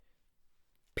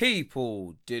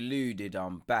People deluded,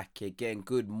 I'm back again.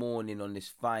 Good morning on this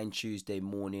fine Tuesday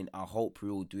morning. I hope you're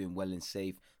all doing well and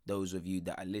safe. Those of you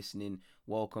that are listening,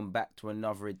 welcome back to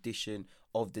another edition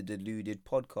of the Deluded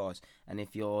podcast. And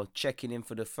if you're checking in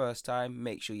for the first time,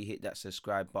 make sure you hit that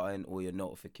subscribe button or your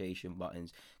notification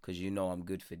buttons, because you know I'm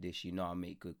good for this. You know I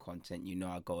make good content. You know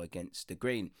I go against the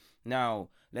grain. Now,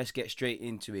 let's get straight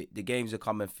into it. The games are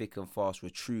coming thick and fast. We're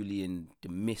truly in the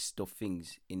midst of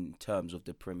things in terms of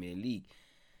the Premier League.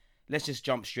 Let's just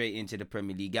jump straight into the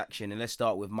Premier League action, and let's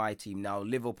start with my team. Now,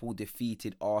 Liverpool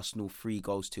defeated Arsenal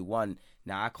 3-1.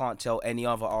 Now, I can't tell any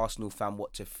other Arsenal fan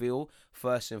what to feel.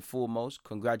 First and foremost,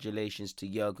 congratulations to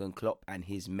Jurgen Klopp and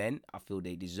his men. I feel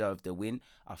they deserved the win.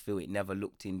 I feel it never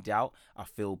looked in doubt. I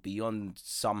feel beyond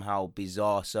somehow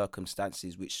bizarre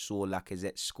circumstances which saw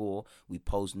Lacazette score, we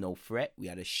posed no threat. We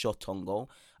had a shot on goal.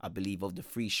 I believe of the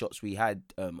 3 shots we had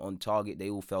on target, they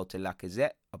all fell to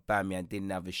Lacazette. Aubameyang didn't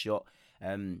have a shot.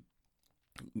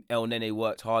 El Nene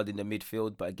worked hard in the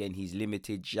midfield, but again, he's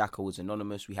limited. Xhaka was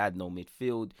anonymous. We had no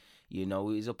midfield. You know,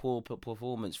 it was a poor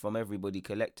performance from everybody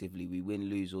collectively. We win,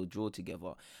 lose, or draw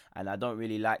together. And I don't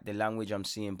really like the language I'm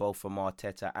seeing both from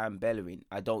Arteta and Bellerin.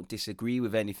 I don't disagree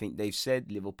with anything they've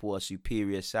said. Liverpool are a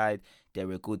superior side.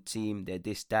 They're a good team. They're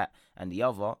this, that, and the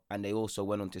other. And they also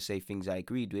went on to say things I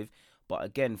agreed with. But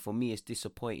again, for me, it's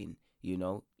disappointing, you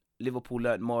know. Liverpool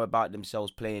learnt more about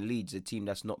themselves playing Leeds, a team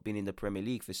that's not been in the Premier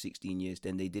League for 16 years,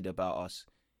 than they did about us.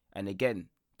 And again,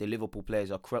 the Liverpool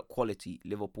players are quality.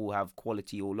 Liverpool have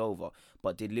quality all over.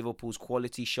 But did Liverpool's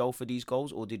quality show for these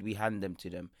goals, or did we hand them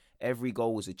to them? Every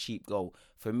goal was a cheap goal.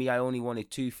 For me, I only wanted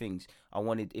 2 things. I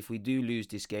wanted, if we do lose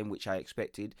this game, which I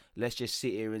expected, let's just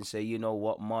sit here and say, you know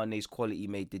what, Mane's quality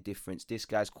made the difference. This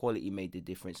guy's quality made the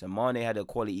difference. And Mane had a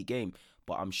quality game.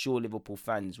 But I'm sure Liverpool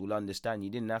fans will understand you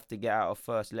didn't have to get out of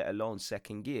first, let alone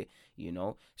second gear, you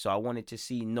know. So I wanted to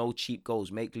see no cheap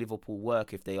goals. Make Liverpool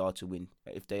work if they are to win.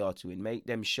 Make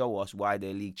them show us why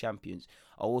they're league champions.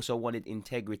 I also wanted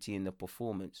integrity in the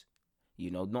performance. You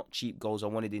know, not cheap goals. I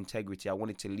wanted integrity. I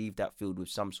wanted to leave that field with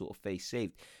some sort of face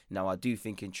saved. Now, I do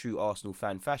think in true Arsenal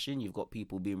fan fashion, you've got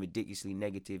people being ridiculously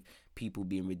negative, people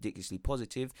being ridiculously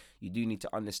positive. You do need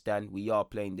to understand we are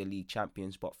playing the league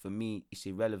champions, but for me, it's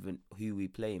irrelevant who we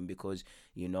playing because,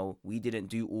 you know, we didn't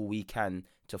do all we can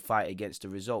to fight against the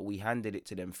result. We handed it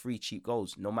to them. 3 cheap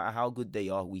goals. No matter how good they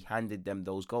are, we handed them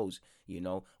those goals. You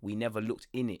know, we never looked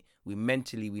in it. We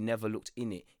never looked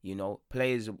in it. You know,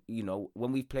 players, you know,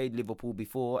 when we've played Liverpool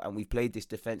before and we've played this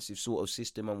defensive sort of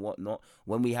system and whatnot,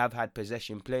 when we have had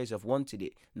possession, players have wanted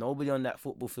it. Nobody on that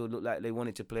football field looked like they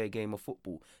wanted to play a game of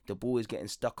football. The ball is getting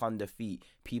stuck under feet.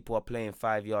 People are playing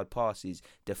 5-yard passes.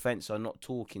 Defense are not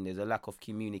talking. There's a lack of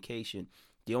communication.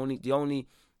 The only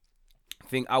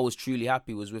thing I was truly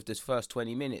happy was with this first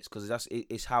 20 minutes because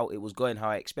it's how it was going, how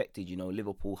I expected. You know,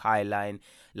 Liverpool high line,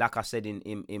 like I said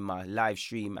in my live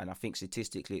stream, and I think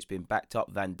statistically it's been backed up.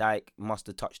 Van Dijk must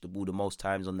have touched the ball the most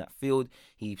times on that field.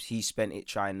 He spent it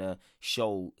trying to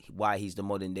show why he's the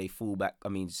modern day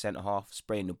centre half,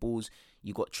 spraying the balls.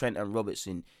 You got Trent and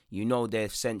Robertson. You know they're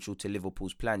central to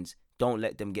Liverpool's plans. Don't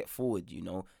let them get forward, you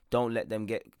know. Don't let them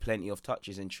get plenty of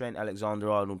touches. And Trent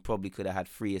Alexander-Arnold probably could have had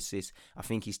 3 assists. I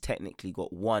think he's technically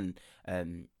got 1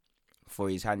 for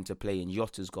his hand to play in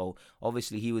Jota's goal.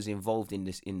 Obviously, he was involved in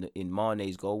this in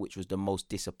Mane's goal, which was the most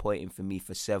disappointing for me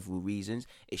for several reasons.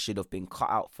 It should have been cut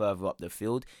out further up the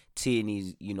field.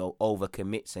 Tierney's, you know,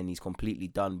 overcommits and he's completely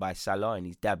done by Salah and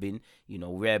he's dabbing. You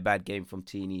know, rare bad game from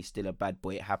Tierney. He's still a bad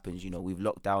boy. It happens. You know, we've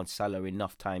locked down Salah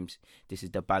enough times. This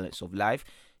is the balance of life.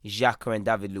 Xhaka and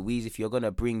David Luiz, if you're going to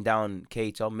bring down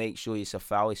Keita, make sure it's a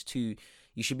foul. It's 2.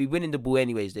 You should be winning the ball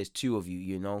anyways. There's 2 of you,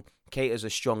 you know. Keita's a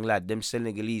strong lad. Them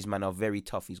Senegalese man are very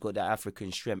tough. He's got that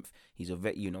African strength. He's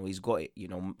he's got it. You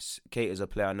know, Keita's a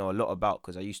player I know a lot about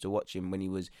because I used to watch him when he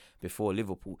was before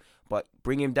Liverpool. But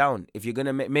bring him down. If you're going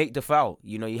to make the foul,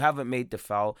 you know, you haven't made the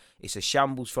foul. It's a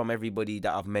shambles from everybody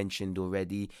that I've mentioned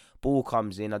already. Ball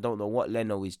comes in. I don't know what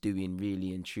Leno is doing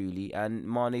really and truly. And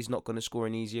Mane's not going to score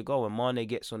an easier goal. And Mane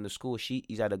gets on the score sheet.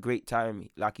 He's had a great time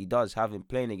like he does having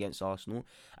playing against Arsenal.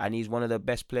 And he's one of the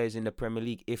best players in the Premier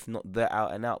League, if not the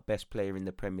out and out best player in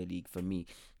the Premier League for me,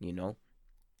 you know.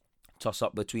 Toss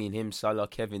up between him, Salah,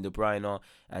 Kevin De Bruyne,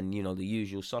 and, you know, the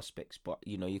usual suspects. But,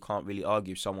 you know, you can't really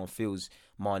argue if someone feels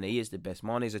Mane is the best.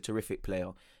 Mane is a terrific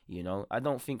player. You know, I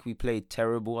don't think we played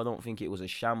terrible. I don't think it was a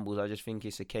shambles. I just think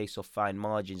it's a case of fine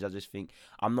margins. I just think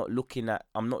I'm not looking at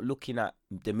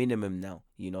the minimum now.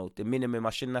 You know, the minimum. I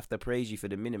shouldn't have to praise you for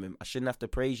the minimum. I shouldn't have to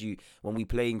praise you when we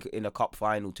play in a cup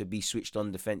final to be switched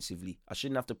on defensively. I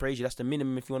shouldn't have to praise you. That's the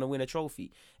minimum if you want to win a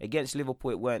trophy. Against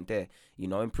Liverpool, it weren't there. You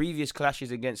know, in previous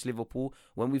clashes against Liverpool,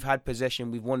 when we've had possession,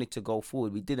 we've wanted to go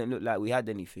forward. We didn't look like we had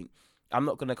anything. I'm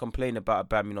not going to complain about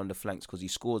Aubameyang on the flanks because he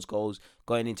scores goals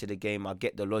going into the game. I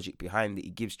get the logic behind it.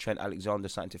 He gives Trent Alexander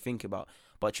something to think about.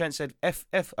 But Trent said, F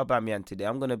Aubameyang today.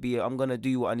 I'm going to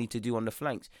do what I need to do on the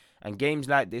flanks. And games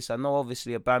like this, I know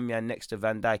obviously Aubameyang next to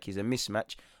Van Dijk is a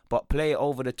mismatch, but play it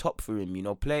over the top for him, you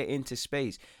know, play it into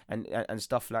space and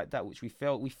stuff like that, which we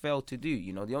failed to do.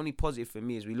 You know, the only positive for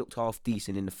me is we looked half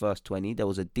decent in the first 20. There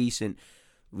was a decent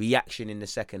reaction in the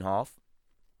second half.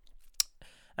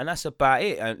 And that's about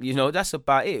it. And you know, that's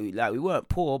about it. Like, we weren't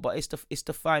poor, but it's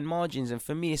the fine margins. And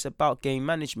for me, it's about game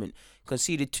management.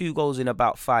 Conceded 2 goals in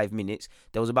about 5 minutes.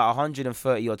 There was about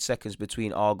 130 odd seconds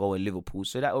between our goal and Liverpool.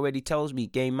 So that already tells me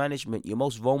game management. You're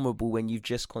most vulnerable when you've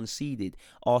just conceded.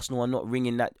 Arsenal are not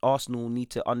ringing that. Arsenal need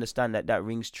to understand that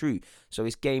rings true. So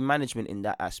it's game management in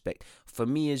that aspect. For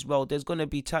me as well, there's going to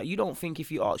be time. You don't think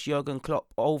if you ask Jurgen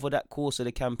Klopp over that course of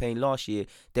the campaign last year,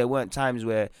 there weren't times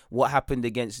where what happened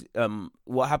against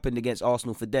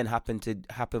Arsenal for them happened to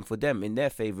happen for them in their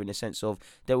favour, in the sense of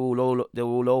they're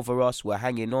all over us. We're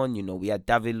hanging on. You know, we had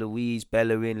David Luiz,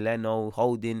 Bellerin, Leno,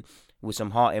 Holding with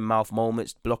some heart in mouth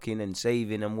moments, blocking and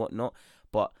saving and whatnot.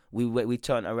 But we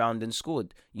turned around and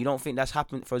scored. You don't think that's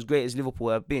happened, for as great as Liverpool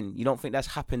have been, you don't think that's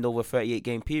happened over a 38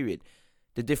 game period?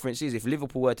 The difference is, if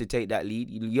Liverpool were to take that lead,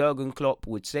 Jurgen Klopp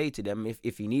would say to them,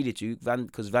 if he needed to,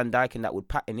 because Van Dijk and that would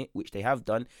pattern it, which they have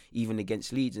done, even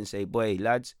against Leeds, and say, boy,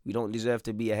 lads, we don't deserve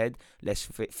to be ahead. Let's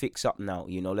fix up now,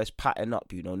 you know, let's pattern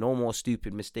up, you know, no more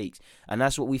stupid mistakes. And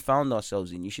that's what we found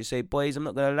ourselves in. You should say, boys, I'm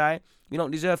not going to lie, we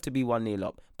don't deserve to be 1-0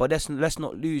 up, but let's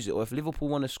not lose it. Or if Liverpool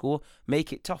want to score,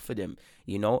 make it tough for them.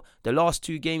 You know, the last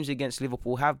 2 games against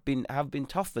Liverpool have been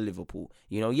tough for Liverpool.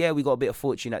 You know, yeah, we got a bit of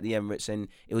fortune at the Emirates and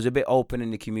it was a bit open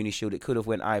in the Community Shield. It could have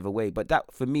went either way, but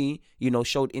that for me, you know,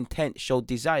 showed intent, showed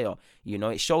desire. You know,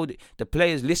 it showed the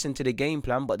players listened to the game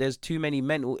plan, but there's too many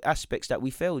mental aspects that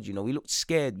we failed. You know, we looked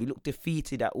scared, we looked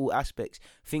defeated at all aspects,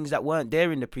 things that weren't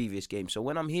there in the previous game. So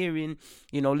when I'm hearing,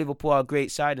 you know, Liverpool are a great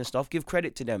side and stuff, give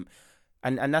credit to them.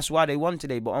 And that's why they won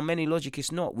today. But on many logic,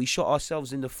 it's not. We shot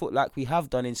ourselves in the foot like we have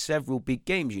done in several big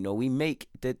games. You know, we make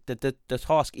the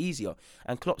task easier.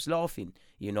 And Klopp's laughing,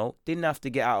 you know. Didn't have to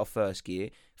get out of first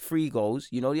gear. 3 goals.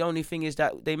 You know, the only thing is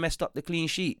that they messed up the clean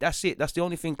sheet. That's it. That's the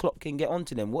only thing Klopp can get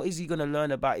onto them. What is he going to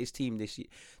learn about his team this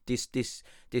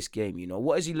game, you know?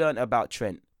 What has he learned about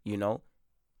Trent, you know?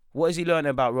 What has he learned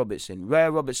about Robertson?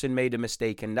 Robertson made a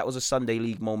mistake, and that was a Sunday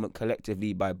League moment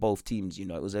collectively by both teams. You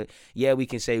know, it was we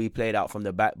can say we played out from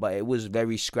the back, but it was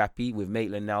very scrappy, with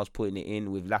Maitland-Niles putting it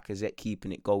in, with Lacazette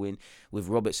keeping it going, with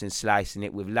Robertson slicing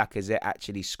it, with Lacazette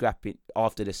actually scrapping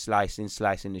after the slicing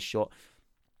the shot.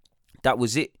 That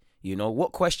was it. You know,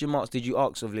 what question marks did you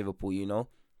ask of Liverpool, you know?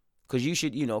 Because you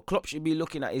should, you know, Klopp should be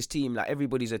looking at his team like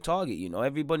everybody's a target, you know.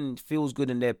 Everybody feels good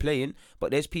and they're playing,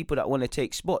 but there's people that want to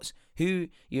take spots. Who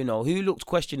looked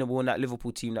questionable in that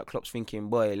Liverpool team that Klopp's thinking,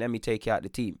 boy, let me take out the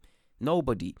team?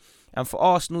 Nobody. And for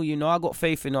Arsenal, you know, I got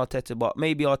faith in Arteta, but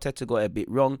maybe Arteta got it a bit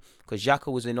wrong because Xhaka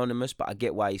was anonymous, but I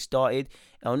get why he started.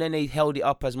 El Nene held it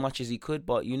up as much as he could,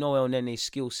 but you know El Nene's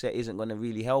skill set isn't going to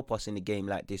really help us in a game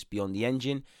like this beyond the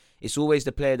engine. It's always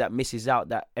the player that misses out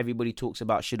that everybody talks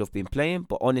about should have been playing.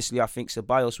 But honestly, I think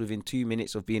Ceballos, within 2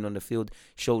 minutes of being on the field,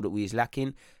 showed that we is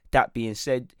lacking. That being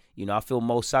said, you know, I feel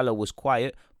Mo Salah was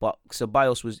quiet, but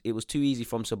it was too easy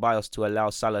from Ceballos to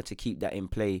allow Salah to keep that in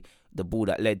play. The ball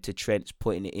that led to Trent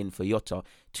putting it in for Jota.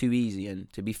 Too easy.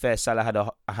 And to be fair, Salah had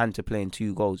a hand to play in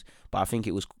 2 goals. But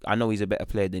I know he's a better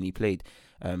player than he played.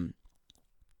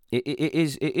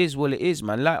 It is what it is,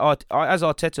 man. Like as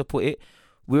Arteta put it,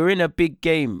 we were in a big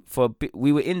game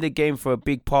we were in the game for a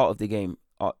big part of the game.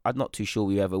 I'm not too sure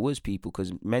we ever was, people,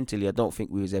 because mentally I don't think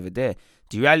we was ever there.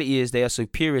 The reality is they are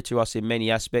superior to us in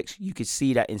many aspects. You could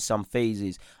see that in some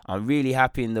phases. I'm really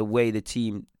happy in the way the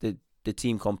team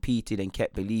competed and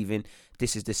kept believing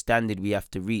this is the standard we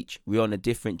have to reach. We're on a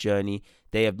different journey.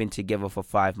 They have been together for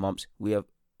 5 months. We have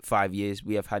 5 years.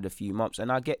 We have had a few months,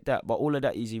 and I get that, but all of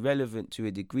that is irrelevant to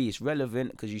a degree. It's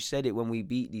relevant because you said it when we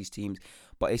beat these teams.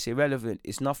 but it's irrelevant.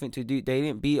 It's nothing to do. They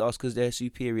didn't beat us because they're a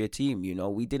superior team.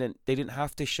 They didn't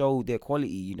have to show their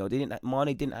quality.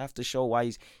 Mane didn't have to show why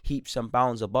he's heaps and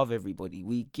bounds above everybody.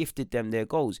 We gifted them their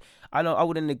goals. I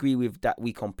wouldn't agree with that.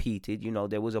 We competed.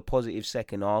 There was a positive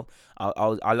second half.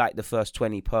 I like the first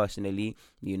 20 personally.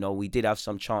 We did have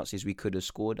some chances we could have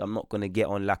scored. I'm not going to get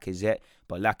on Lacazette,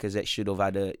 but Lacazette should have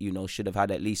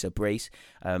had at least a brace.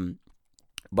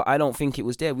 But I don't think it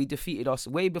was there. We defeated us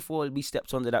way before we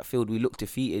stepped onto that field. We looked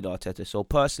defeated, Arteta. So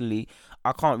personally,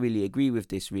 I can't really agree with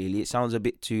this, really. It sounds a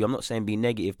bit too, I'm not saying be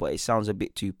negative, but it sounds a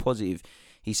bit too positive.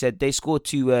 He said they scored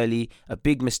too early, a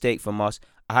big mistake from us.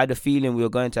 I had a feeling we were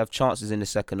going to have chances in the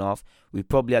second half. We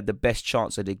probably had the best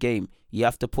chance of the game. You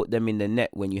have to put them in the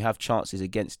net when you have chances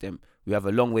against them. We have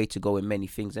a long way to go in many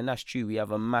things, and that's true. We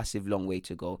have a massive long way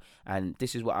to go. And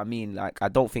this is what I mean. I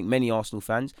don't think many Arsenal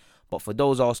fans, but for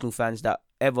those Arsenal fans that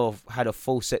ever had a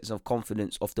full sense of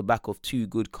confidence off the back of 2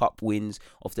 good cup wins,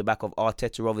 off the back of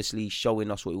Arteta obviously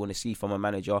showing us what we want to see from a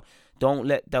manager, don't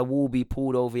let the wool be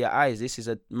pulled over your eyes. This is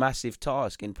a massive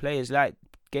task, and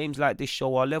games like this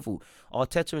show our level.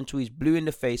 Arteta, until he's blue in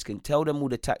the face, can tell them all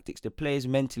the tactics. The players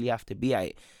mentally have to be at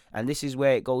it. And this is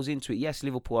where it goes into it. Yes,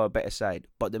 Liverpool are a better side,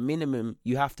 but the minimum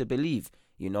you have to believe.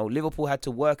 Liverpool had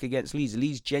to work against Leeds.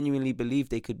 Leeds genuinely believed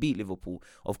they could beat Liverpool.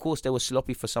 Of course, they were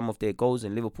sloppy for some of their goals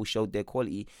and Liverpool showed their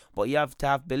quality, but you have to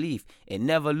have belief. It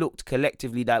never looked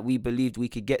collectively that we believed we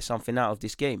could get something out of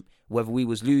this game, whether we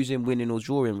was losing, winning or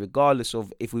drawing, regardless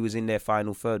of if we was in their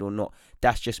final third or not.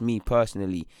 That's just me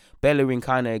personally. Bellerin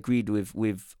kind of agreed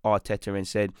with Arteta and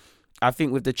said, I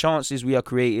think with the chances we are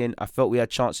creating, I felt we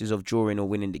had chances of drawing or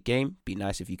winning the game. Be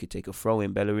nice if you could take a throw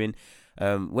in, Bellerin.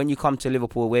 When you come to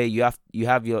Liverpool away, you have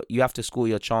to score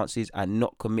your chances and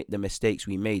not commit the mistakes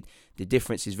we made. The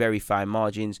difference is very fine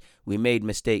margins. We made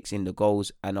mistakes in the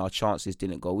goals and our chances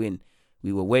didn't go in.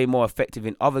 We were way more effective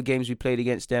in other games we played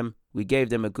against them. We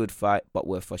gave them a good fight, but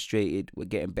we're frustrated. We're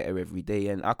getting better every day.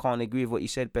 And I can't agree with what you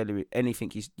said, Bellerin.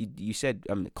 Anything you said,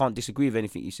 can't disagree with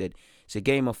anything you said. It's a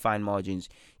game of fine margins.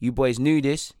 You boys knew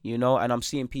this, and I'm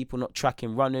seeing people not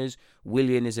tracking runners.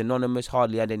 Willian is anonymous,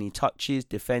 hardly had any touches.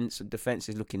 Defense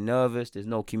is looking nervous. There's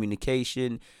no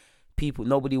communication.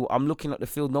 I'm looking at the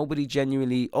field, nobody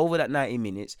genuinely, over that 90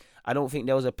 minutes, I don't think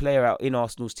there was a player out in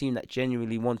Arsenal's team that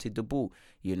genuinely wanted the ball,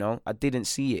 I didn't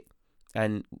see it.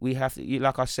 And we have to,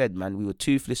 like I said, man, we were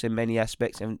toothless in many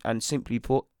aspects, and simply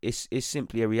put, it's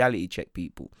simply a reality check,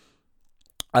 people.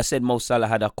 I said Mo Salah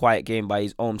had a quiet game by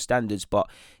his own standards, but,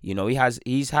 Mo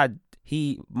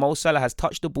Salah has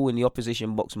touched the ball in the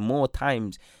opposition box more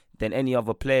times than any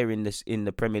other player in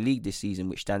the Premier League this season,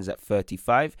 which stands at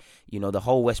 35. The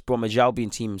whole West Bromwich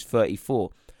Albion team is 34.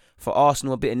 For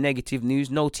Arsenal, a bit of negative news.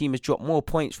 No team has dropped more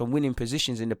points from winning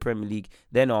positions in the Premier League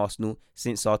than Arsenal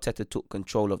since Arteta took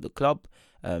control of the club.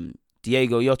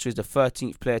 Diego Jota is the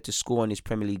 13th player to score on his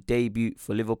Premier League debut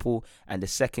for Liverpool and the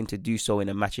second to do so in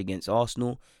a match against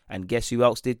Arsenal. And guess who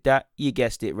else did that? You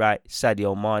guessed it right,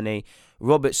 Sadio Mane.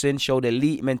 Robertson showed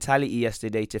elite mentality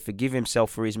yesterday to forgive himself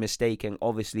for his mistake and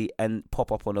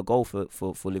pop up on a goal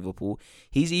for Liverpool.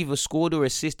 He's either scored or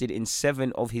assisted in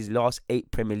 7 of his last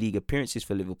 8 Premier League appearances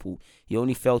for Liverpool. He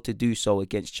only failed to do so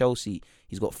against Chelsea.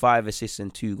 He's got 5 assists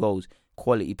and 2 goals.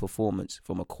 Quality performance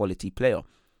from a quality player.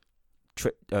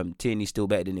 Tierney's still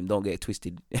better than him, don't get it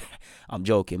twisted. I'm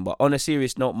joking, but on a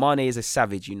serious note, Mane is a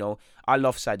savage. I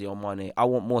love Sadio Mane. I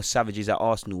want more savages at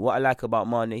Arsenal. What I like about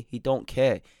Mane, he don't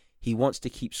care. He wants to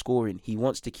keep scoring. He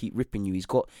wants to keep ripping you. He's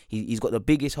got the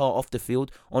biggest heart off the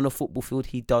field. On a football field,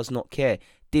 he does not care.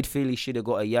 Did feel he should have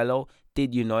got a yellow.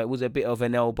 It was a bit of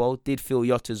an elbow. Did feel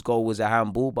Jota's goal was a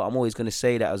handball, but I'm always going to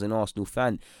say that as an Arsenal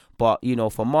fan. But,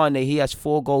 for Mane, he has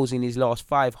 4 goals in his last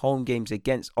 5 home games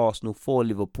against Arsenal for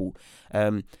Liverpool.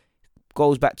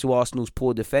 Goes back to Arsenal's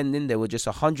poor defending. There were just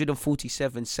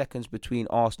 147 seconds between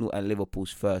Arsenal and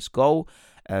Liverpool's first goal.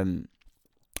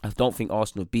 I don't think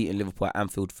Arsenal have beaten Liverpool at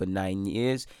Anfield for 10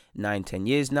 years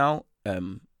now.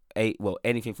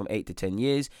 Anything from 8 to 10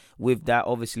 years. With that,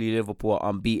 obviously Liverpool are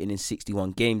unbeaten in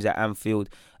 61 games at Anfield.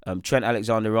 Trent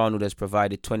Alexander-Arnold has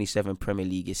provided 27 Premier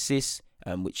League assists,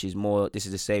 which is more. This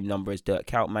is the same number as Dirk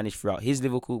Kuyt managed throughout his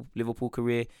Liverpool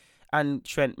career, and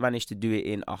Trent managed to do it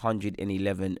in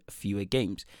 111 fewer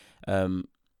games.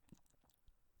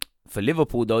 For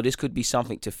Liverpool, though, this could be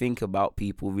something to think about,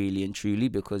 people, really and truly,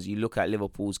 because you look at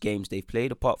Liverpool's games they've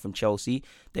played, apart from Chelsea,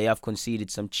 they have conceded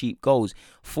some cheap goals.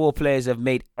 4 players have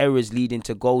made errors leading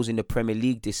to goals in the Premier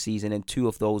League this season, and 2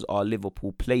 of those are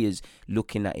Liverpool players.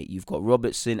 Looking at it, you've got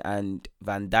Robertson and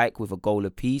Van Dijk with a goal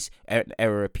apiece,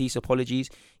 error apiece, apologies.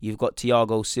 You've got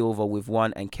Thiago Silva with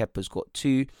 1, and Kepa's got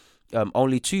 2.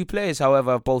 Only 2 players,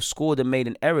 however, have both scored and made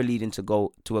an error leading to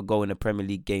a goal in a Premier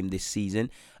League game this season,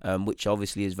 which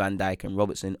obviously is Van Dijk and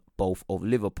Robertson, both of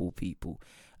Liverpool people.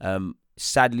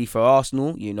 Sadly for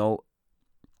Arsenal,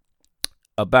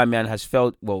 Aubameyang has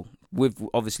failed, with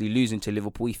obviously losing to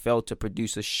Liverpool, he failed to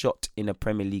produce a shot in a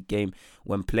Premier League game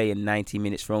when playing 90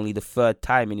 minutes for only the 3rd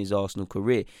time in his Arsenal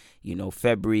career.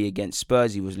 February against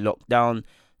Spurs, he was locked down.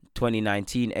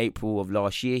 2019, April of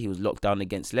last year, he was locked down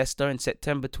against Leicester. In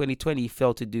September 2020, he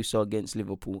failed to do so against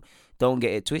Liverpool. Don't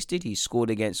get it twisted, he scored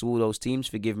against all those teams.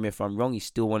 Forgive me if I'm wrong, he's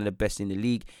still one of the best in the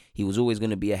league. He was always going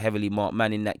to be a heavily marked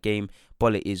man in that game,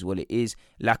 but it is what it is.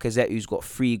 Lacazette, who's got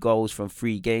 3 goals from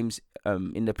 3 games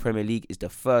in the Premier League, is the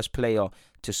first player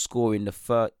to score in the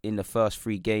first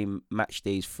 3 game match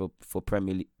days for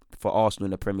Arsenal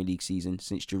in the Premier League season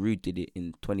since Giroud did it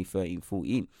in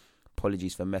 2013-14.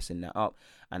 Apologies for messing that up.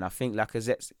 And I think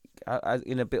Lacazette's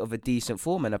in a bit of a decent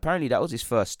form, and apparently that was his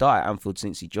first start at Anfield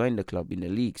since he joined the club in the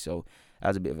league, so that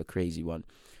was a bit of a crazy one.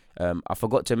 I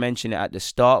forgot to mention it at the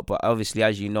start, but obviously,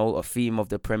 as you know, a theme of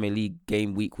the Premier League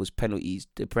game week was penalties.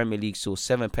 The Premier League saw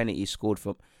 7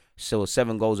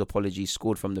 goals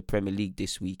scored from the Premier League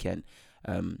this weekend,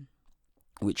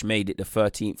 which made it the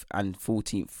 13th and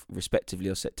 14th respectively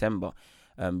of September.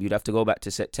 You'd have to go back to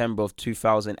September of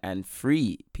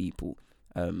 2003, people,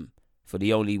 for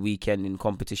the only weekend in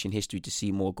competition history to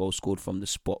see more goals scored from the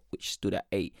spot, which stood at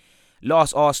 8.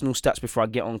 Last Arsenal stats before I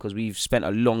get on, because we've spent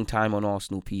a long time on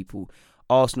Arsenal, people.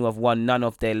 Arsenal have won none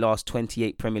of their last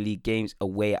 28 Premier League games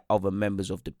away at other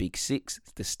members of the Big Six.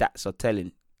 The stats are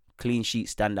telling. Clean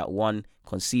sheets stand at 1,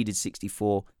 conceded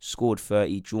 64, scored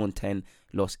 30, drawn 10,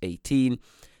 lost 18.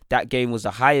 That game was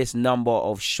the highest number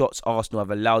of shots Arsenal have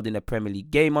allowed in a Premier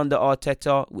League game under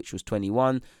Arteta, which was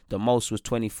 21. The most was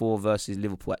 24 versus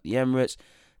Liverpool at the Emirates.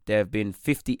 There have been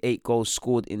 58 goals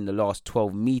scored in the last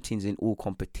 12 meetings in all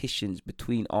competitions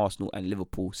between Arsenal and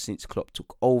Liverpool since Klopp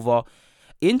took over.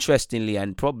 Interestingly,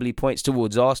 and probably points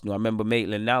towards Arsenal, I remember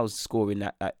Maitland-Niles scoring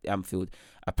at Anfield.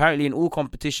 Apparently, in all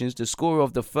competitions, the scorer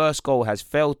of the first goal has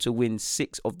failed to win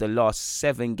 6 of the last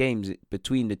 7 games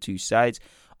between the two sides.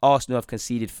 Arsenal have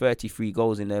conceded 33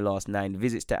 goals in their last 9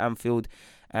 visits to Anfield.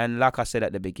 And like I said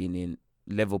at the beginning,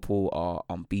 Liverpool are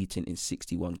unbeaten in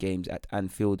 61 games at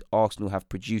Anfield. Arsenal have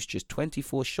produced just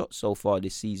 24 shots so far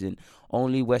this season.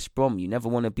 Only West Brom. You never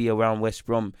want to be around West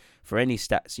Brom for any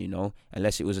stats,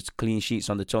 unless it was a clean sheets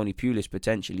under Tony Pulis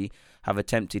potentially, have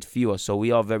attempted fewer. So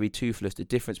we are very toothless. The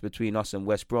difference between us and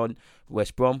West Brom,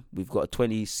 we've got a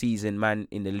 20-season man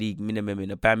in the league minimum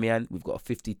in Aubameyang. We've got a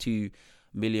 £52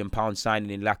 million signing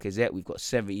in Lacazette. We've got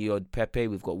 70-odd Pepe.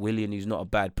 We've got Willian, who's not a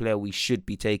bad player. We should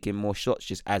be taking more shots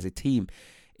just as a team.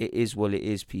 It is what it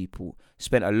is, people.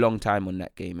 Spent a long time on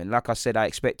that game. And like I said, I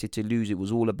expected to lose. It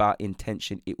was all about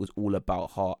intention. It was all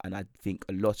about heart. And I think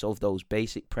a lot of those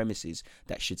basic premises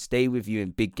that should stay with you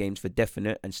in big games for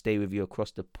definite and stay with you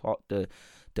across the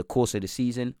course of the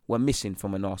season were missing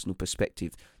from an Arsenal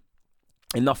perspective.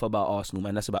 Enough about Arsenal,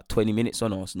 man. That's about 20 minutes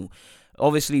on Arsenal.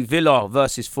 Obviously, Villa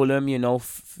versus Fulham,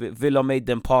 Villa made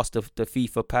them pass the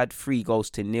FIFA pad,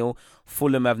 3-0.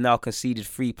 Fulham have now conceded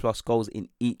 3+ goals in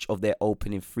each of their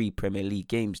opening 3 Premier League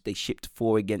games. They shipped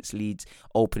 4 against Leeds,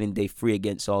 opening day 3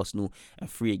 against Arsenal, and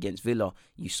 3 against Villa.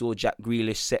 You saw Jack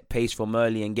Grealish set pace from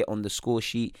early and get on the score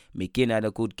sheet. McGinn had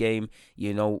a good game.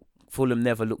 Fulham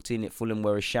never looked in it. Fulham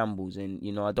were a shambles,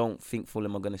 and I don't think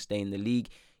Fulham are going to stay in the league.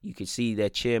 You could see their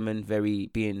chairman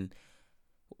being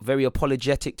very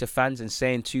apologetic to fans and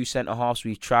saying 2 centre-halves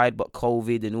we've tried, but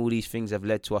COVID and all these things have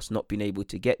led to us not being able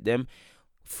to get them.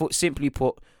 Simply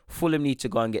put, Fulham need to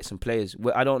go and get some players.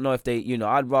 I don't know if they,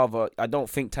 I don't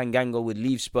think Tanganga would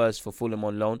leave Spurs for Fulham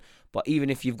on loan, but even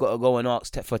if you've got to go and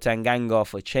ask for Tanganga,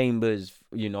 for Chambers,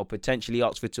 potentially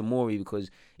ask for Tomori because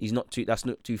that's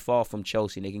not too far from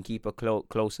Chelsea. They can keep a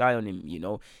close eye on him,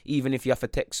 Even if you have to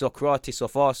take Socrates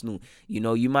off Arsenal,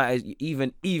 you might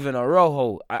even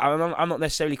Araujo. I'm not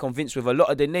necessarily convinced with a lot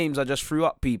of the names I just threw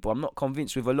up, people. I'm not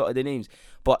convinced with a lot of the names,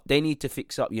 but they need to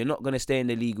fix up. You're not going to stay in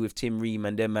the league with Tim Ream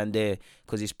and them and there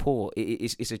because it's poor.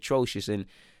 It's atrocious. And,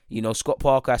 Scott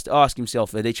Parker has to ask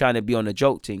himself, are they trying to be on a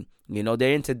joke thing?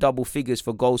 They're into double figures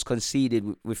for goals conceded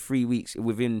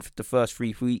within the first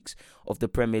 3 weeks of the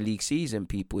Premier League season,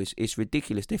 people. It's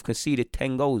ridiculous. They've conceded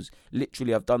 10 goals.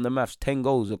 Literally, I've done the maths. 10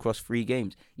 goals across 3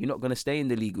 games. You're not going to stay in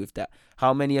the league with that.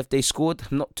 How many have they scored?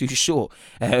 I'm not too sure.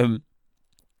 To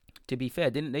be fair,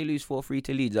 didn't they lose 4-3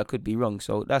 to Leeds? I could be wrong,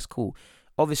 so that's cool.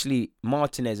 Obviously,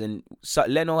 Martinez and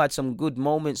Leno had some good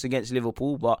moments against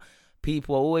Liverpool, but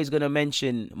people are always going to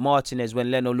mention Martinez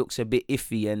when Leno looks a bit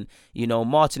iffy. And,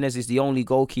 Martinez is the only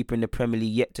goalkeeper in the Premier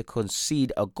League yet to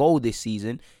concede a goal this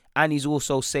season. and he's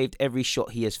also saved every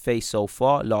shot he has faced so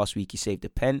far. Last week he saved a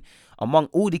pen. Among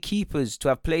all the keepers to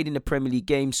have played in the Premier League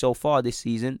game so far this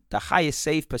season, the highest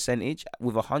save percentage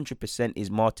with 100%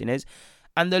 is Martinez,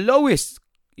 and the lowest,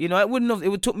 it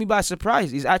would took me by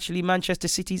surprise, is actually Manchester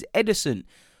City's Ederson.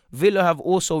 Villa have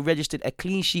also registered a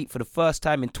clean sheet for the first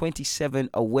time in 27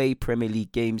 away Premier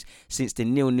League games since the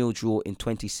 0-0 draw in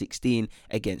 2016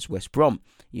 against West Brom.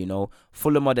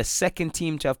 Fulham are the second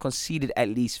team to have conceded at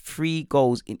least 3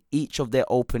 goals in each of their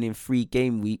opening 3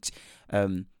 game weeks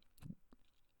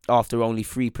after only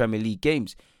 3 Premier League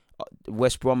games.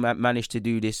 West Brom managed to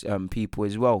do this, people,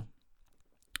 as well,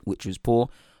 which was poor.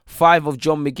 5 of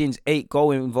John McGinn's 8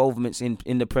 goal involvements in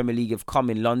the Premier League have come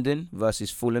in London versus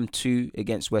Fulham, 2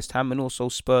 against West Ham, and also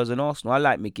Spurs and Arsenal. I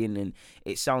like McGinn, and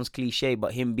it sounds cliche,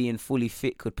 but him being fully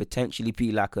fit could potentially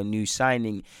be like a new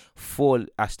signing for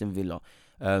Aston Villa.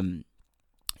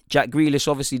 Jack Grealish,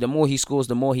 obviously, the more he scores,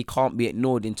 the more he can't be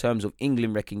ignored in terms of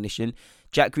England recognition.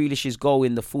 Jack Grealish's goal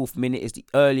in the 4th minute is the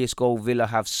earliest goal Villa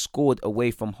have scored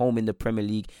away from home in the Premier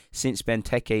League since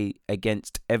Benteke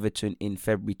against Everton in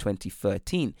February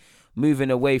 2013. Moving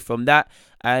away from that,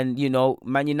 and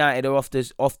Man United are off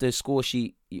the score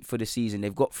sheet for the season.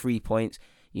 They've got 3 points.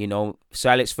 Sir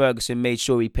Alex Ferguson made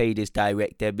sure he paid his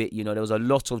direct debit. There was a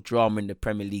lot of drama in the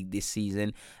Premier League this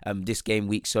season, this game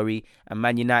week, and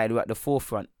Man United were at the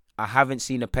forefront. I haven't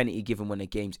seen a penalty given when the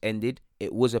game's ended.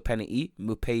 It was a penalty.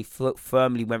 Mbappé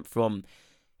firmly went from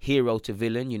hero to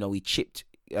villain. He chipped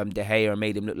De Gea and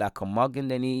made him look like a mug,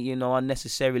 and then he,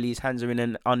 unnecessarily, his hands are in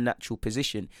an unnatural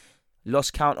position.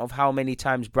 Lost count of how many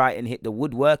times Brighton hit the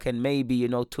woodwork, and maybe,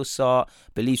 Toussaint,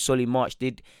 believe Solly March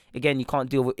did. Again, you can't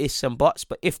deal with ifs and buts,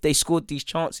 but if they scored these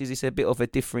chances, it's a bit of a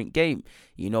different game.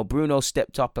 Bruno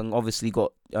stepped up and obviously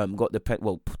took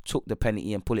the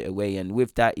penalty and pulled it away, and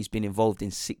with that, he's been involved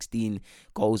in 16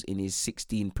 goals in his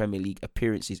 16 Premier League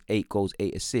appearances, 8 goals,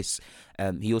 8 assists.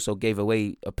 He also gave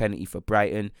away a penalty for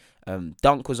Brighton.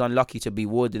 Dunk was unlucky to be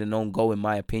awarded an own goal, in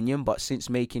my opinion, but since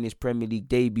making his Premier League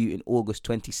debut in August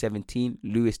 2017,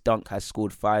 Lewis Dunk has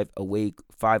scored 5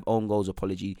 own goals,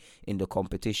 in the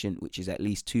competition, which is at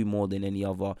least 2 more than any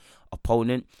other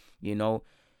opponent.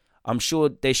 I'm sure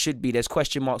there's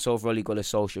question marks over Ole Gunnar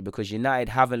Solskjaer, because United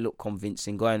haven't looked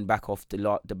convincing going back off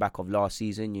the back of last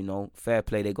season. Fair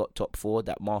play, they got top 4,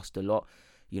 that masked a lot.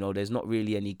 There's not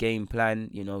really any game plan.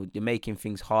 They're making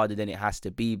things harder than it has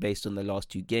to be based on the last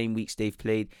 2 game weeks they've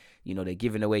played. They're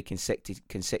giving away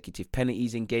consecutive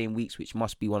penalties in game weeks, which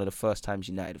must be one of the first times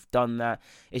United have done that.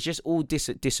 It's just all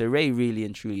disarray, really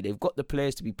and truly. They've got the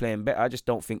players to be playing better. I just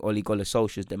don't think Ole Gunnar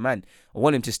Solskjaer's the man. I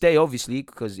want him to stay, obviously,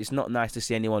 because it's not nice to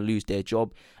see anyone lose their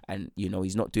job, and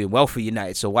he's not doing well for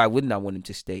United, so why wouldn't I want him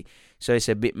to stay? So it's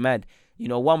a bit mad.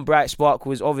 One bright spark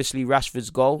was obviously Rashford's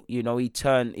goal. He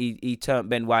turned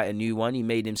Ben White a new one. He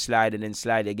made him slide and then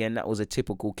slide again. That was a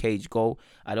typical Cage goal.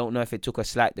 I don't know if it took a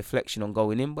slight deflection on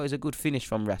going in, but it was a good finish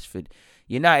from Rashford.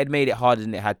 United made it harder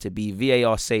than it had to be.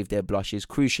 VAR saved their blushes.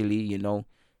 Crucially,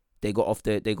 they got off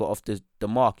the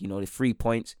mark. The 3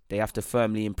 points. They have to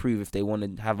firmly improve if they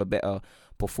want to have a better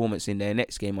performance in their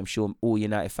next game. I'm sure all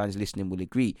United fans listening will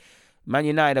agree. Man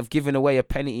United have given away a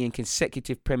penalty in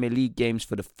consecutive Premier League games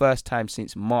for the first time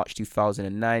since March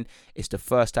 2009. It's the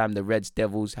first time the Reds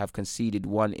Devils have conceded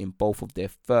one in both of their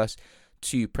first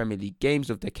 2 Premier League games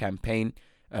of the campaign.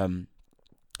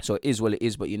 So it is what it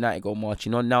is, but United go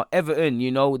marching on. Now, Everton,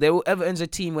 Everton's a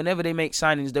team, whenever they make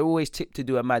signings, they're always tipped to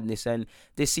do a madness, and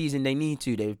this season they need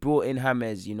to. They've brought in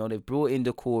James, they've brought in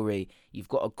Doucouré. You've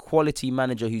got a quality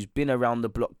manager who's been around the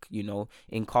block,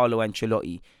 in Carlo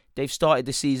Ancelotti. They've started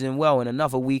the season well, and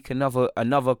another week, another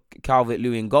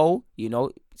Calvert-Lewin goal.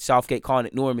 Southgate can't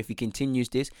ignore him if he continues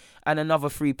this, and another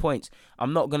 3 points.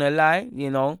 I'm not gonna lie,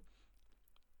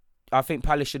 I think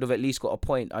Palace should have at least got a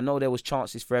point. I know there was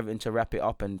chances for Everton to wrap it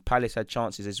up, and Palace had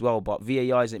chances as well, but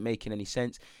VAR isn't making any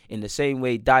sense. In the same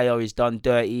way Dyer is done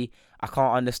dirty, I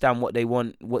can't understand what they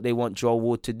want Joel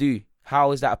Ward to do.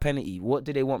 How is that a penalty? What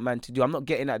do they want man to do? I'm not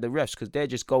getting at the refs, because they're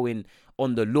just going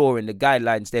on the law and the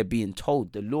guidelines they're being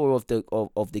told. The law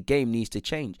of the game needs to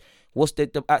change.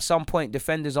 At some point,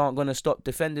 defenders aren't going to stop.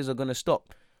 Defenders are going to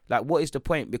stop. Like, what is the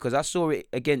point? Because I saw it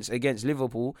against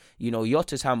Liverpool.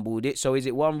 Yotta's handballed it. So is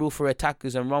it one rule for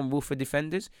attackers and one rule for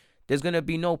defenders? There's going to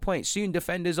be no point. Soon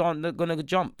defenders aren't going to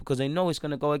jump because they know it's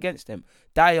going to go against them.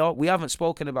 Dyer, we haven't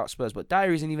spoken about Spurs, but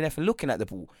Dyer isn't even looking at the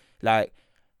ball. Like,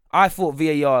 I thought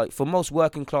VAR, for most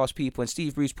working class people, and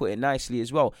Steve Bruce put it nicely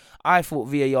as well, I thought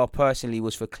VAR personally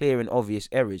was for clear and obvious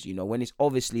errors, when it's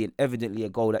obviously and evidently a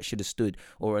goal that should have stood,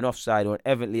 or an offside, or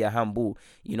evidently a handball.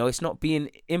 It's not being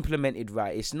implemented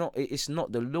right. It's not.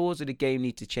 The laws of the game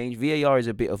need to change. VAR is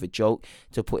a bit of a joke,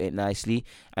 to put it nicely,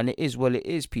 and it is what it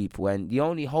is, people. And the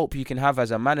only hope you can have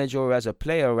as a manager or as a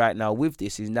player right now with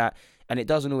this is that, and it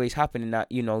doesn't always happen, in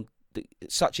that,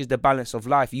 such is the balance of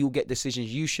life. You'll get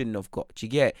decisions you shouldn't have got. Do you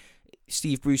get?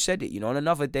 Steve Bruce said it, on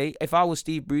another day, if I was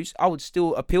Steve Bruce, I would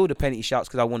still appeal the penalty shouts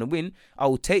because I want to win. I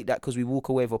will take that because we walk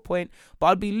away with a point. But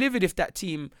I'd be livid if that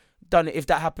team done it, if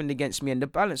that happened against me. And the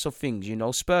balance of things,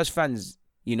 Spurs fans,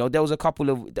 there was a couple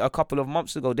of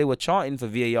months ago, they were chanting for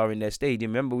VAR in their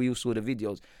stadium. Remember, we all saw the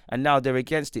videos, and now they're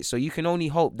against it. So you can only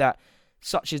hope that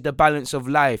such is the balance of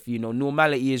life,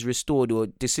 normality is restored, or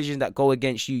decisions that go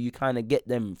against you, you kind of get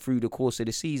them through the course of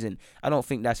the season. I don't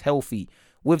think that's healthy.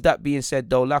 With that being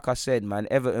said, though, like I said, man,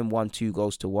 Everton won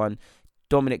 2-1.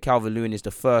 Dominic Calvert-Lewin is the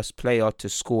first player to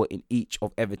score in each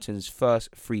of Everton's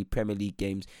first 3 Premier League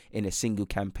games in a single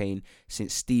campaign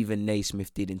since Stephen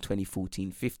Naismith did in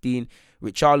 2014-15.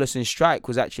 Richarlison's strike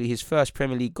was actually his first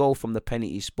Premier League goal from the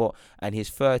penalty spot and his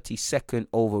 32nd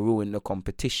overall in the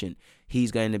competition.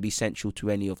 He's going to be central to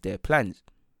any of their plans.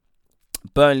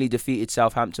 Burnley defeated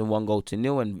Southampton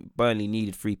 1-0, and Burnley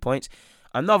needed 3 points.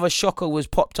 Another shocker was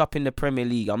popped up in the Premier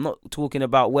League. I'm not talking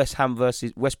about West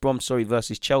Brom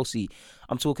versus Chelsea.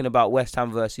 I'm talking about West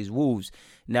Ham versus Wolves.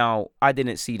 Now, I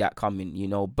didn't see that coming.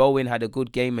 Bowen had a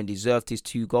good game and deserved his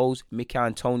 2 goals. Mikel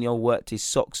Antonio worked his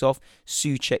socks off.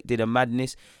 Souček did a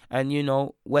madness. And,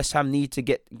 West Ham need to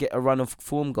get a run of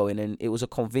form going. And it was a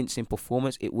convincing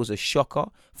performance. It was a shocker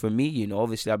for me.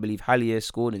 Obviously, I believe Haller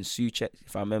scored and Souček,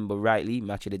 if I remember rightly,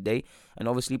 match of the day. And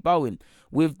obviously, Bowen.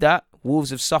 With that,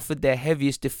 Wolves have suffered their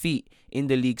heaviest defeat in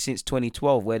the league since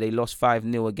 2012, where they lost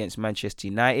 5-0 against Manchester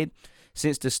United.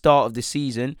 Since the start of the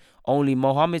season, only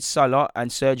Mohamed Salah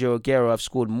and Sergio Aguero have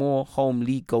scored more home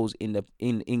league goals in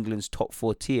England's top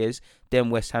 4 tiers than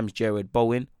West Ham's Jarrod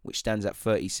Bowen, which stands at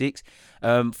 36.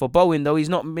 For Bowen, though, he's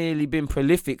not merely been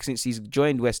prolific since he's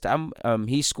joined West Ham.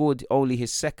 He scored only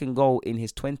his 2nd goal in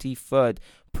his 23rd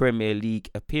Premier League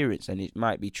appearance, and it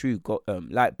might be true.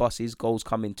 Like buses, goals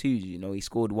come in twos. He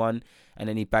scored 1 and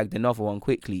then he bagged another one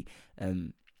quickly.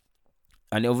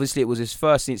 And obviously it was his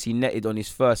first since he netted on his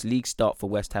first league start for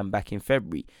West Ham back in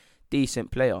February. Decent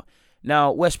player.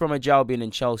 Now, West Brom are Albion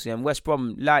and Chelsea, and West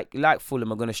Brom, like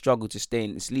Fulham, are going to struggle to stay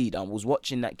in this lead. I was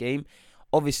watching that game.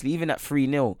 Obviously, even at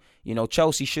 3-0,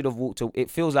 Chelsea should have walked away. It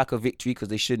feels like a victory because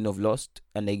they shouldn't have lost,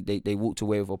 and they walked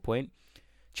away with a point.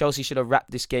 Chelsea should have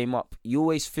wrapped this game up. You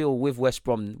always feel with West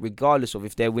Brom, regardless of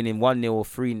if they're winning 1-0 or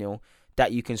 3-0,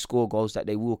 that you can score goals that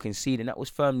they will concede, and that was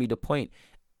firmly the point.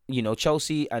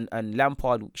 Chelsea and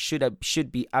Lampard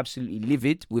should be absolutely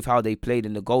livid with how they played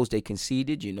and the goals they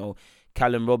conceded.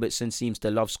 Callum Robertson seems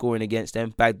to love scoring against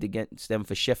them, bagged against them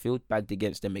for Sheffield, bagged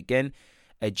against them again.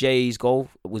 Ajay's goal,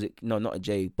 was it? No, not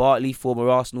Ajay. Bartley, former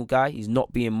Arsenal guy, he's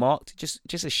not being marked. Just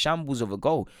a shambles of a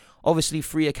goal. Obviously,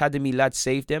 3 academy lads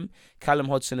saved them. Callum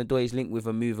Hudson-Odoi is linked with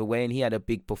a move away, and he had a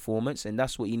big performance, and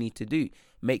that's what you need to do.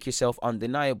 Make yourself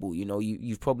undeniable.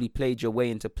 You've probably played your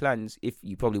way into plans, if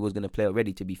you probably was going to play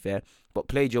already, to be fair, but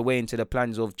played your way into the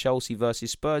plans of Chelsea versus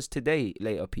Spurs today,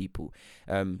 later, people.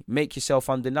 Make yourself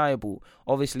undeniable.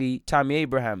 Obviously, Tammy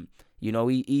Abraham,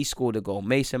 he scored a goal.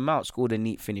 Mason Mount scored a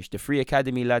neat finish. The 3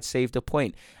 academy lads saved a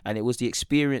point, and it was the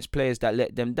experienced players that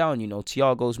let them down.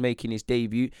 Thiago's making his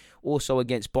debut. Also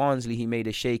against Barnsley, he made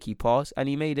a shaky pass, and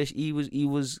he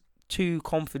was too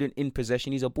confident in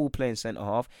possession. He's a ball playing centre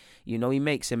half. He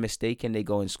makes a mistake and they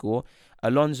go and score.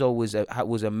 Alonso was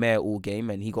a mare all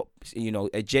game, and he got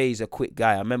Ajay's a quick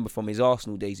guy. I remember from his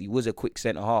Arsenal days, he was a quick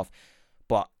centre half,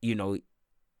 but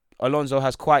Alonso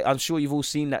has quite, I'm sure you've all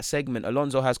seen that segment,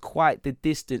 Alonso has quite the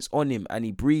distance on him and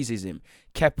he breezes him.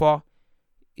 Kepa,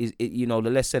 the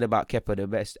less said about Kepa, the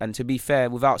best. And to be fair,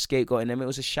 without scapegoating them, it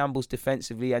was a shambles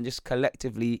defensively and just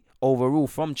collectively overall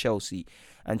from Chelsea.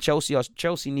 And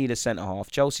Chelsea need a centre-half.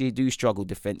 Chelsea do struggle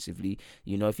defensively.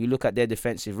 If you look at their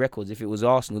defensive records, if it was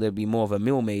Arsenal, there'd be more of a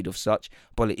mill made of such.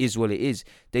 But it is what it is.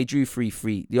 They drew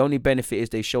 3-3. The only benefit is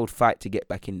they showed fight to get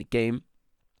back in the game.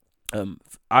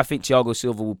 I think Thiago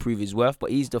Silva will prove his worth, but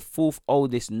he's the 4th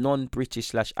oldest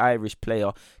non-British/Irish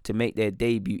player to make their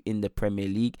debut in the Premier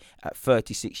League at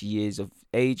 36 years of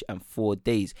age and 4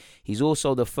 days. He's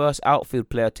also the first outfield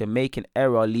player to make an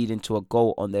error leading to a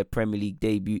goal on their Premier League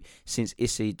debut since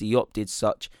Issa Diop did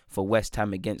such for West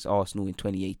Ham against Arsenal in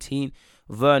 2018.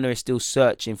 Werner is still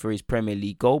searching for his Premier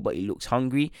League goal, but he looks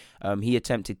hungry. He's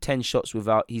attempted 10 shots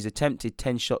without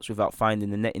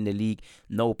finding the net in the league.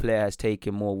 No player has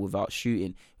taken more without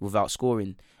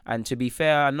scoring. And to be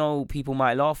fair, I know people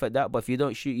might laugh at that, but if you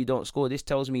don't shoot, you don't score. This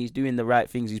tells me he's doing the right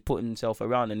things. He's putting himself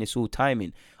around, and it's all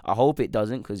timing. I hope it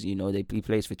doesn't, because, he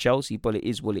plays for Chelsea, but it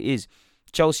is what it is.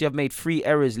 Chelsea have made 3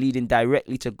 errors leading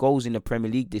directly to goals in the Premier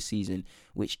League this season,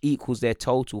 which equals their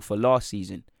total for last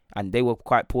season. And they were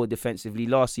quite poor defensively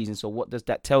last season, so what does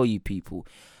that tell you, people?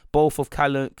 Both of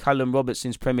Callum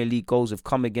Robertson's Premier League goals have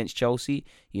come against Chelsea.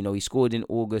 He scored in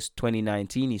August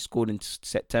 2019. He scored in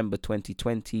September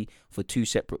 2020 for 2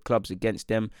 separate clubs against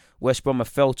them. West Brom have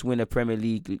failed to win a Premier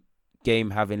League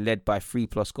game, having led by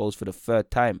 3+ goals for the 3rd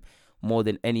time, more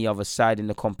than any other side in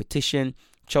the competition.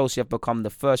 Chelsea have become the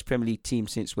first Premier League team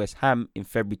since West Ham in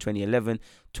February 2011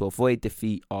 to avoid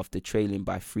defeat after trailing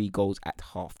by 3 goals at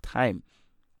half-time.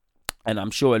 And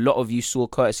I'm sure a lot of you saw,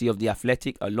 courtesy of The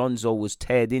Athletic, Alonso was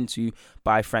teared into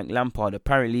by Frank Lampard.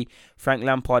 Apparently, Frank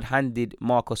Lampard handed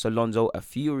Marcos Alonso a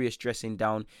furious dressing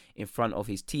down in front of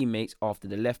his teammates after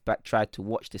the left-back tried to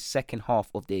watch the second half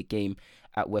of their game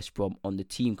at West Brom on the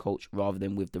team coach rather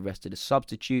than with the rest of the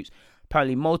substitutes.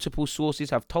 Apparently, multiple sources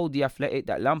have told The Athletic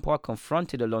that Lampard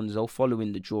confronted Alonso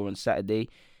following the draw on Saturday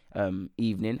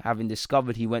evening, having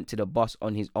discovered he went to the bus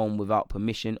on his own without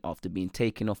permission after being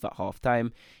taken off at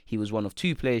half-time. He was one of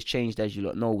 2 players changed, as you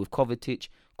lot know, with Kovacic.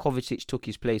 Kovacic took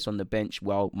his place on the bench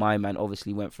while my man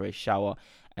obviously went for a shower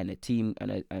and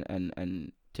to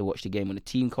watch the game on the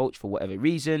team coach for whatever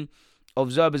reason.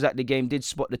 Observers at the game did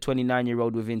spot the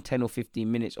 29-year-old within 10 or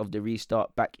 15 minutes of the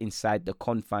restart back inside the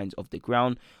confines of the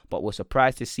ground, but were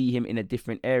surprised to see him in a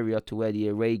different area to where the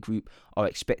away group are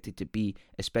expected to be,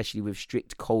 especially with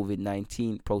strict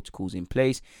COVID-19 protocols in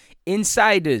place.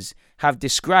 Insiders have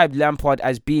described Lampard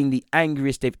as being the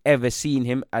angriest they've ever seen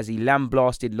him, as he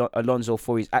lambasted Alonso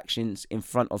for his actions in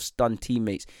front of stunned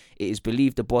teammates. It is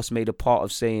believed the boss made a point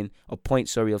of saying,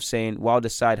 while the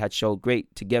side had showed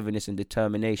great togetherness and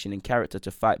determination and character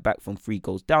to fight back from 3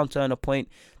 goals down to earn a point,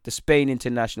 the Spain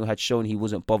international had shown he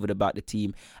wasn't bothered about the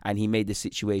team and he made the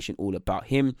situation all about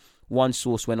him. One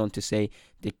source went on to say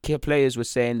the players were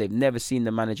saying they've never seen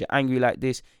the manager angry like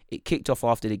this. It kicked off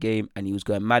after the game and he was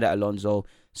going mad at Alonso.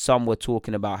 Some were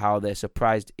talking about how they're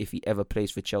surprised if he ever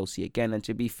plays for Chelsea again. And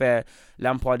to be fair,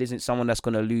 Lampard isn't someone that's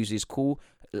going to lose his cool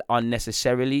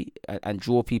unnecessarily and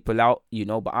draw people out,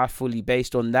 but I fully,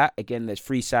 based on that, again, there's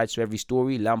 3 sides to every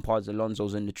story. Lampard's,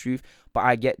 Alonso's and the truth, but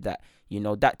I get that.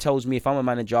 That tells me if I'm a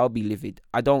manager, I'll be livid.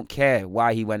 I don't care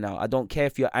why he went out. I don't care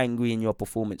if you're angry in your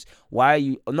performance. Why are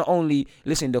you not only,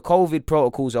 listen, the COVID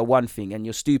protocols are one thing and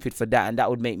you're stupid for that, and that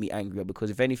would make me angrier because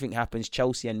if anything happens,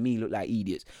 Chelsea and me look like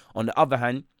idiots. On the other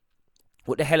hand,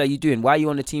 what the hell are you doing? Why are you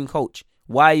on the team coach?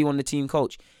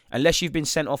 Unless you've been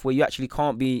sent off where you actually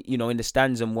can't be, in the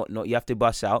stands and whatnot, you have to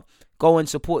bust out. Go and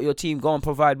support your team. Go and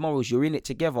provide morals. You're in it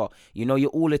together. You're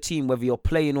all a team, whether you're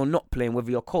playing or not playing,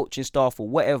 whether you're coaching staff or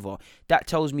whatever. That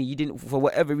tells me you didn't, for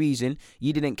whatever reason,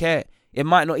 you didn't care. It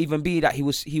might not even be that he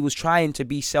was trying to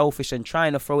be selfish and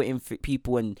trying to throw it in for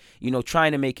people and,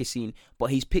 trying to make a scene,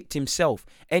 but he's picked himself.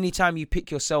 Anytime you pick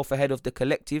yourself ahead of the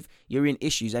collective, you're in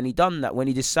issues. And he done that when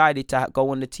he decided to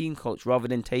go on the team coach rather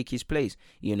than take his place,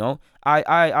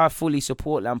 I fully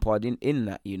support Lampard in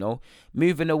that,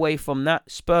 Moving away from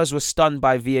that, Spurs were stunned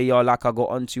by VAR like I got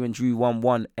onto and drew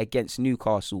 1-1 against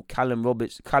Newcastle. Callum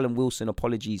Wilson,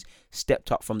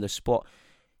 stepped up from the spot.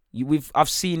 I've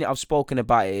seen it. I've spoken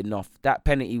about it enough. That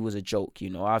penalty was a joke.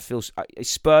 I feel it's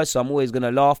Spurs, so I'm always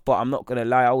gonna laugh, but I'm not gonna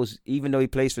lie. Even though he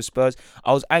plays for Spurs,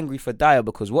 I was angry for Dyer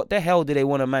because what the hell do they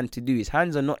want a man to do? His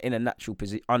hands are not in a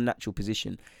unnatural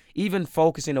position. Even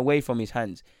focusing away from his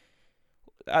hands.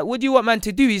 What do you want man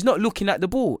to do? He's not looking at the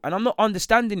ball. And I'm not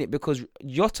understanding it because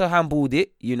Jota handballed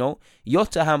it,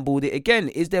 Jota handballed it. Again,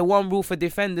 is there one rule for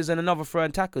defenders and another for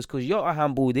attackers? Because Jota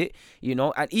handballed it,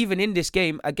 And even in this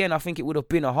game, again, I think it would have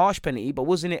been a harsh penalty. But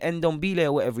wasn't it Ndombele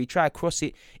or whatever? He tried to cross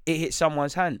it. It hit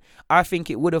someone's hand. I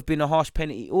think it would have been a harsh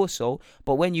penalty also.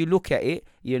 But when you look at it,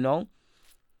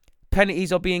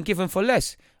 penalties are being given for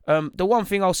less. The one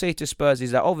thing I'll say to Spurs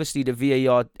is that obviously the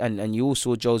VAR, and you all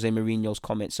saw Jose Mourinho's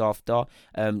comments after,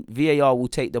 VAR will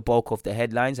take the bulk of the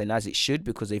headlines, and as it should,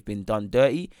 because they've been done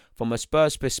dirty. From a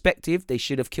Spurs perspective, they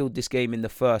should have killed this game in the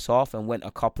first half and went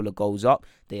a couple of goals up.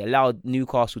 They allowed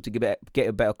Newcastle to get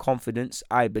a better confidence,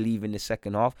 I believe, in the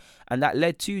second half, and that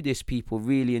led to this, people,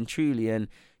 really and truly. And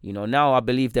now I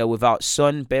believe they're without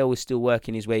Son. Bale is still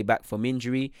working his way back from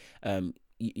injury.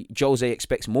 Jose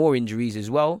expects more injuries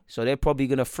as well, so they're probably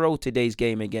going to throw today's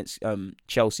game against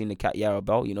Chelsea in the Cat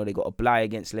Yarabel. They got a bye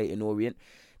against Leyton Orient.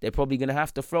 they're probably going to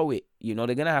have to throw it. You know,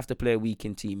 they're going to have to play a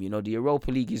weekend team. You know, the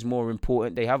Europa League is more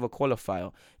important. They have a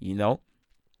qualifier, you know.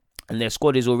 And their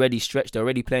squad is already stretched. They're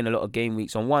already playing a lot of game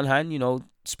weeks. On one hand, you know,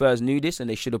 Spurs knew this and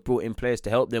they should have brought in players to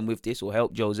help them with this or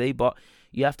help Jose. But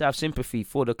you have to have sympathy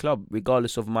for the club,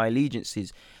 regardless of my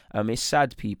allegiances. It's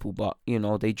sad, people, but, you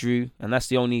know, they drew. And that's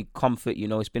the only comfort, you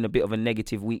know. It's been a bit of a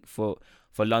negative week for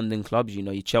London clubs. You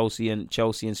know, Chelsea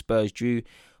and Spurs drew.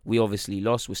 We obviously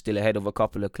lost. We're still ahead of a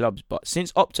couple of clubs. But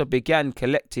since Opta began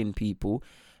collecting people,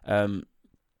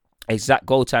 exact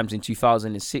goal times in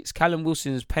 2006, Callum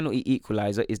Wilson's penalty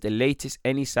equaliser is the latest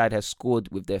any side has scored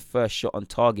with their first shot on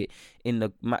target in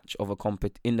the match of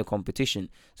in the competition.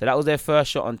 So that was their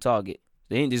first shot on target.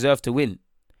 They didn't deserve to win.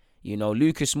 You know,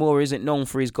 Lucas Moura isn't known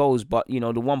for his goals, but, you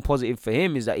know, the one positive for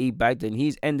him is that he bagged and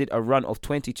he's ended a run of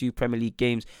 22 Premier League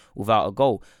games without a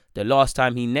goal. The last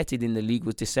time he netted in the league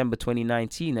was December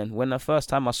 2019, and when the first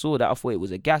time I saw that, I thought it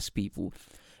was a gas, people.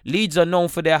 Leeds are known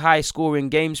for their high-scoring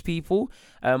games, people,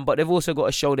 but they've also got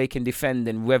to show they can defend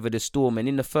and weather the storm. And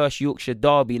in the first Yorkshire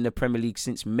derby in the Premier League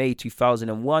since May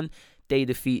 2001, they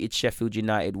defeated Sheffield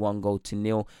United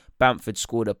 1-0. Bamford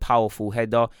scored a powerful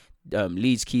header.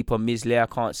 Leeds keeper Misley, I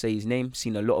can't say his name,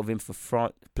 seen a lot of him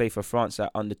play for France at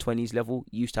under 20s level,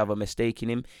 used to have a mistake in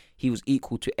him. He was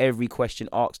equal to every question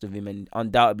asked of him and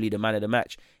undoubtedly the man of the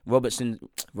match.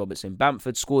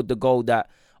 Bamford scored the goal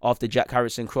that after Jack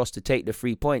Harrison crossed to take the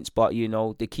 3 points, but, you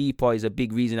know, the keeper is a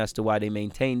big reason as to why they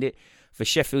maintained it. For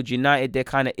Sheffield United, their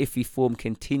kind of iffy form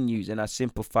continues, and I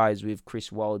sympathise with Chris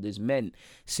Wilder's men,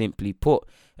 simply put.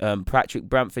 Patrick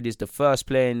Bamford is the first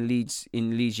player in Leeds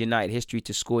United history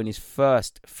to score in his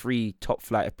first 3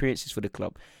 top-flight appearances for the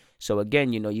club. So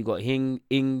again, you know, you got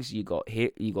Ings, you got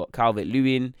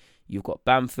Calvert-Lewin, you've got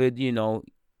Bamford, you know.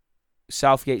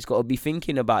 Southgate's got to be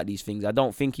thinking about these things. I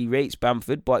don't think he rates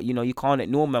Bamford, but, you know, you can't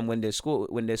ignore man when they're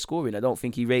scoring. I don't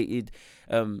think he rated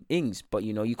Ings, but,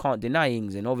 you know, you can't deny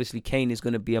Ings. And obviously Kane is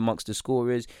going to be amongst the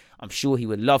scorers. I'm sure he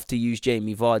would love to use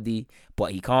Jamie Vardy,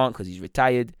 but he can't because he's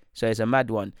retired. So it's a mad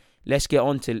one. Let's get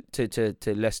on to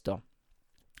Leicester.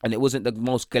 And it wasn't the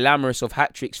most glamorous of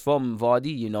hat-tricks from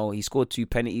Vardy. You know, he scored 2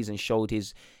 penalties and showed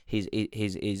his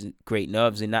great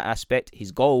nerves in that aspect.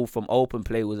 His goal from open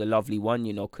play was a lovely one.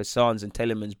 You know, Cassans and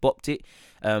Telemans bopped it.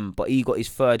 But he got his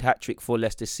 3rd hat-trick for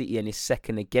Leicester City and his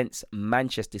 2nd against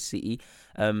Manchester City.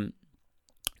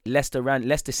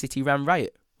 Leicester City ran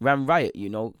riot. You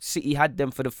know. City had them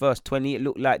for the first 20. It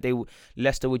looked like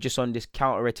Leicester were just on this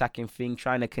counter-attacking thing,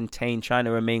 trying to contain, trying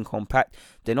to remain compact.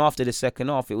 Then after the second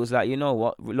half, it was like, you know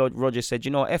what? Roger said,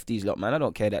 you know what, F these lot, man. I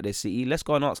don't care that they're City. Let's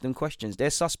go and ask them questions. They're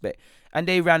suspect. And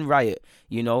they ran riot,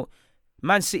 you know.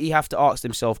 Man City have to ask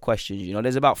themselves questions, you know.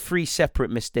 There's about 3 separate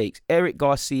mistakes. Eric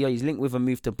Garcia, he's linked with a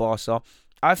move to Barca.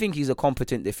 I think he's a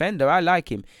competent defender. I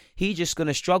like him. He's just going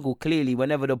to struggle, clearly,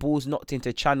 whenever the ball's knocked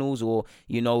into channels or,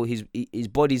 you know, his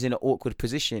body's in an awkward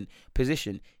position.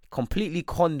 Completely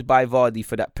conned by Vardy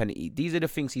for that penalty. These are the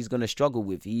things he's going to struggle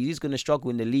with. He is going to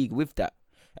struggle in the league with that.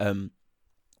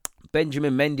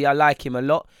 Benjamin Mendy, I like him a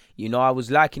lot. You know, I was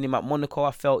liking him at Monaco.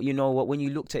 I felt, you know what, when you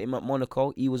looked at him at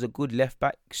Monaco, he was a good left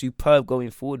back, superb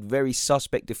going forward, very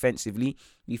suspect defensively.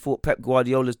 You thought Pep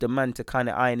Guardiola's the man to kind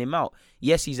of iron him out.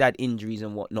 Yes, he's had injuries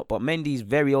and whatnot, but Mendy's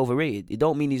very overrated. It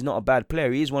don't mean he's not a bad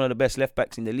player. He is one of the best left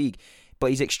backs in the league, but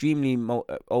he's extremely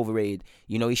overrated.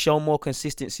 You know, he's shown more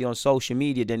consistency on social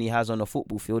media than he has on a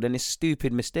football field, and it's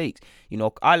stupid mistakes. You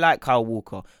know, I like Kyle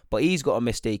Walker, but he's got a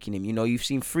mistake in him. You know, you've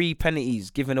seen 3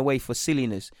 penalties given away for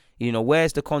silliness. You know,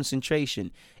 where's the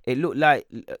concentration? It looked like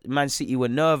Man City were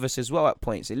nervous as well at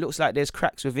points. It looks like there's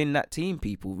cracks within that team,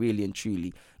 people, really and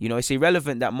truly. You know, it's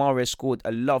irrelevant that Mahrez scored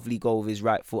a lovely goal with his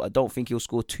right foot. I don't think he'll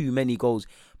score too many goals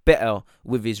better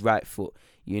with his right foot.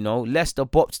 You know, Leicester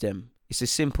bopped them. It's as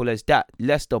simple as that.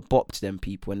 Leicester bopped them,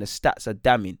 people, and the stats are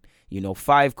damning. You know,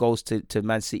 5 goals to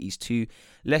Man City's 2.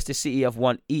 Leicester City have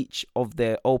won each of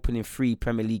their opening 3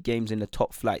 Premier League games in the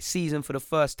top flight season for the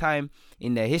first time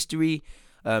in their history.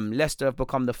 Leicester have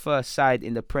become the first side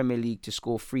in the Premier League to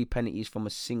score 3 penalties from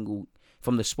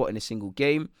the spot in a single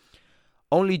game.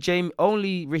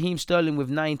 Only Raheem Sterling with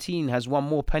 19 has won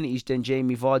more penalties than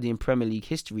Jamie Vardy in Premier League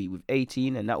history with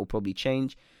 18, and that will probably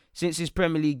change. Since his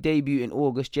Premier League debut in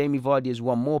August, Jamie Vardy has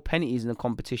won more penalties in the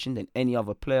competition than any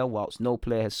other player, whilst no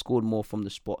player has scored more from the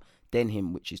spot than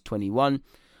him, which is 21.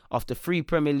 After 3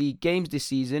 Premier League games this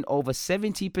season, over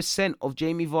 70% of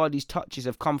Jamie Vardy's touches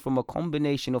have come from a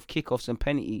combination of kickoffs and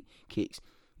penalty kicks.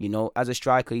 You know, as a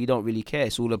striker, you don't really care.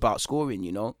 It's all about scoring,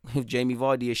 you know. If Jamie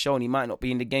Vardy has shown he might not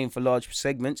be in the game for large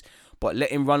segments, but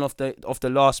let him run off the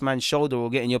last man's shoulder or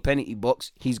get in your penalty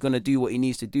box, he's going to do what he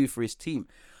needs to do for his team.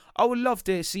 I would love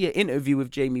to see an interview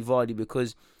with Jamie Vardy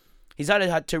because he's had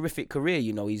a terrific career.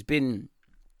 You know, he's been,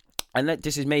 and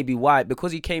this is maybe why,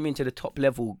 because he came into the top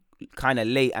level kind of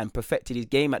late and perfected his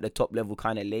game at the top level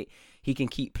kind of late. He can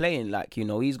keep playing. Like, you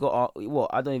know, he's got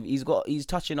he's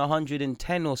touching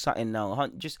 110 or something now.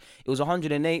 Just it was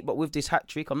 108, but with this hat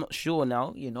trick, I'm not sure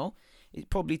now. You know, he's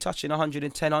probably touching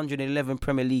 110, 111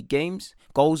 Premier League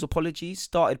goals.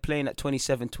 Started playing at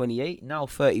 27, 28, now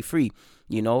 33.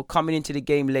 You know, coming into the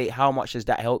game late, how much has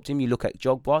that helped him? You look at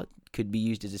Drogba, could be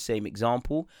used as the same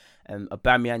example.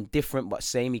 Aubameyang, different but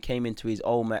same. He came into his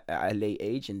own at a late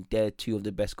age, and they're two of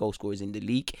the best goal scorers in the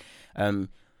league.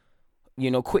 You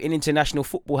know, quitting international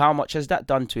football, how much has that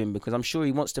done to him? Because I'm sure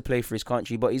he wants to play for his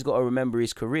country, but he's got to remember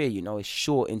his career. You know, it's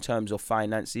short in terms of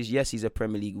finances. Yes, he's a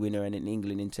Premier League winner and an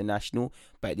England international,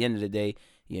 but at the end of the day,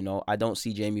 you know, I don't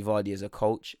see Jamie Vardy as a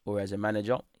coach or as a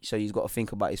manager. So he's got to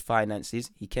think about his finances.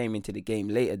 He came into the game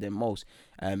later than most.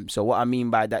 So what I mean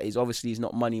by that is, obviously he's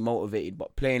not money motivated,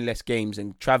 but playing less games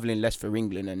and travelling less for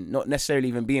England, and not necessarily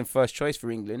even being first choice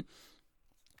for England.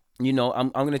 You know, I'm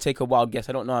going to take a wild guess.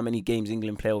 I don't know how many games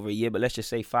England play over a year, but let's just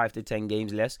say 5 to 10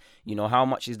 games less. You know, how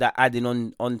much is that adding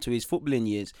on to his footballing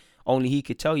years? Only he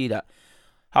could tell you that.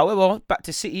 However, back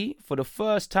to City, for the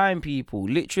first time, people,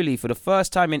 literally for the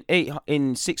first time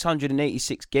in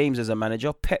 686 games as a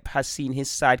manager, Pep has seen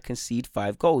his side concede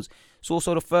 5 goals. It's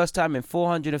also the first time in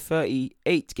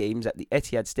 438 games at the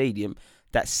Etihad Stadium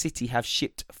that City have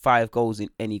shipped 5 goals in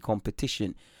any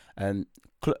competition.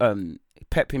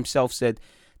 Pep himself said,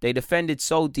 "They defended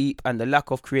so deep, and the lack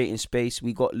of creating space,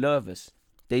 we got nervous.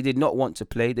 They did not want to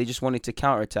play, they just wanted to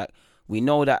counterattack. We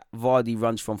know that Vardy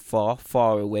runs from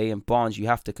far away, and Barnes, you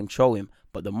have to control him.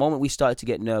 But the moment we started to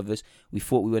get nervous, we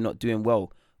thought we were not doing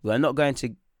well. We are not going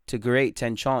to create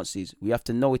 10 chances. We have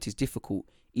to know it is difficult.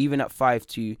 Even at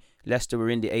 5-2, Leicester were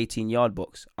in the 18-yard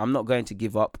box. I'm not going to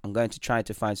give up. I'm going to try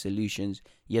to find solutions.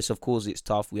 Yes, of course, it's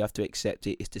tough. We have to accept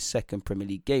it. It's the second Premier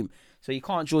League game." So you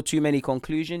can't draw too many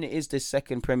conclusions. It is the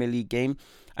second Premier League game,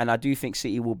 and I do think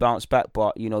City will bounce back.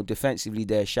 But, you know, defensively,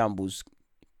 they're shambles.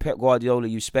 Pep Guardiola,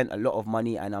 you spent a lot of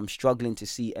money, and I'm struggling to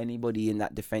see anybody in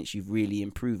that defence you've really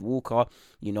improved. Walker,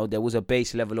 you know, there was a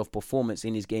base level of performance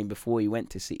in his game before he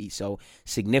went to City, so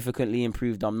significantly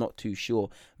improved, I'm not too sure.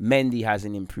 Mendy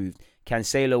hasn't improved.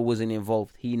 Cancelo wasn't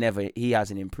involved. He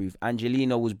hasn't improved.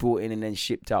 Angelino was brought in and then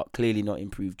shipped out. Clearly not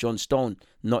improved. John Stone,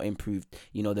 not improved.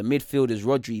 You know, the midfielders,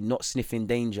 Rodri, not sniffing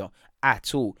danger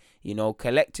at all. You know,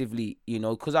 collectively, you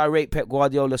know, because I rate Pep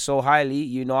Guardiola so highly,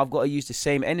 you know, I've got to use the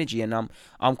same energy, and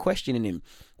I'm questioning him.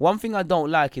 One thing I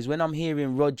don't like is when I'm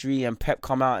hearing Rodri and Pep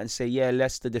come out and say, yeah,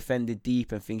 Leicester defended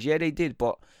deep and things. Yeah, they did,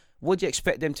 but what do you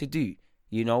expect them to do?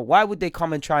 You know, why would they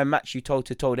come and try and match you toe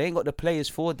to toe? They ain't got the players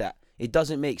for that. It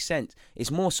doesn't make sense. It's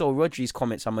more so Rodri's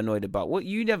comments I'm annoyed about. What,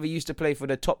 you never used to play for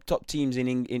the top teams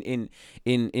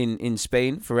in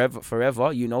Spain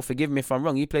forever. You know, forgive me if I'm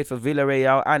wrong. You played for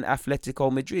Villarreal and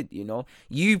Atletico Madrid. You know,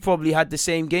 you probably had the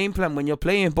same game plan when you're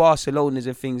playing Barcelona's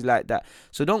and things like that.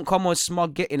 So don't come on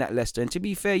smug getting at Leicester. And to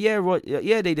be fair,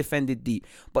 yeah, they defended deep,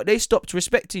 but they stopped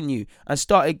respecting you and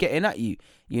started getting at you.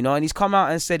 You know, and he's come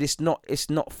out and said it's not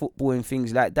football and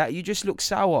things like that. You just look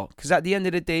sour, because at the end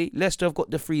of the day, Leicester have got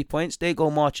the 3 points. They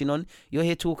go marching on. You're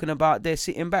here talking about they're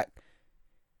sitting back.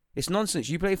 It's nonsense.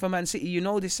 You play for Man City, you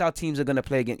know this is how teams are going to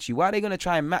play against you. Why are they going to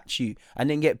try and match you and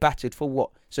then get battered for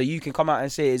what? So you can come out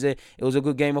and say it was a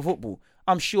good game of football.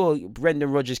 I'm sure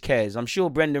Brendan Rodgers cares. I'm sure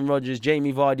Brendan Rodgers,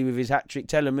 Jamie Vardy with his hat-trick,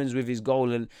 Telemans with his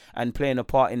goal and playing a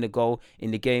part in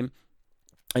the game.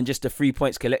 And just the 3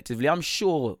 points collectively, I'm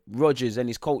sure Rodgers and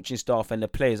his coaching staff and the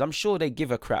players, I'm sure they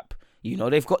give a crap. You know,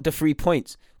 they've got the 3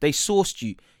 points. They sourced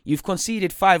you. You've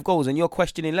conceded 5 goals and you're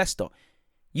questioning Leicester.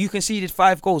 You conceded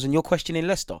 5 goals and you're questioning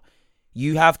Leicester.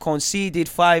 You have conceded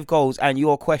 5 goals and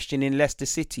you're questioning Leicester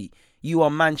City. You are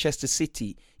Manchester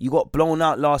City. You got blown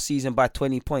out last season by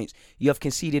 20 points. You have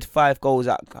conceded 5 goals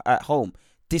at home.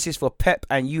 This is for Pep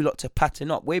and you lot to pattern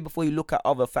up. Way before you look at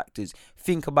other factors,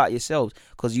 think about yourselves,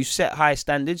 because you set high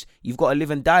standards. You've got to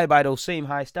live and die by those same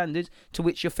high standards, to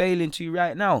which you're failing to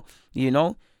right now. You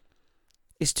know,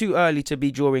 it's too early to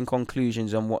be drawing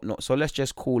conclusions and whatnot. So let's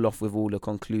just call off with all the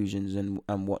conclusions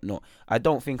and whatnot. I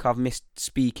don't think I've missed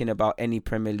speaking about any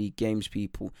Premier League games,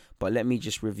 people. But let me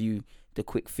just review the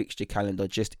quick fixture calendar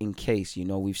just in case. You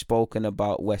know, we've spoken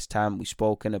about West Ham. We've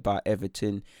spoken about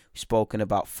Everton. We've spoken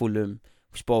about Fulham.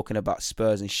 We've spoken about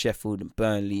Spurs and Sheffield and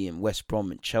Burnley and West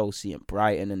Brom and Chelsea and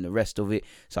Brighton and the rest of it.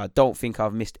 So I don't think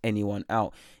I've missed anyone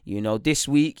out. You know, this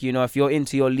week, you know, if you're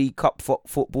into your League Cup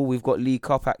football, we've got League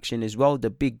Cup action as well. The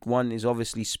big one is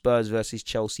obviously Spurs versus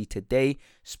Chelsea today.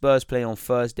 Spurs play on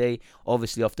Thursday,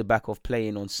 obviously off the back of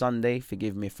playing on Sunday.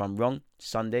 Forgive me if I'm wrong.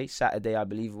 Saturday, I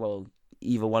believe. Well,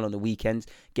 either one on the weekends.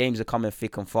 Games are coming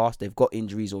thick and fast. They've got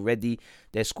injuries already.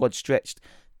 Their squad stretched.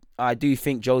 I do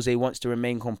think Jose wants to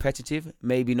remain competitive,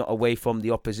 maybe not away from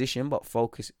the opposition, but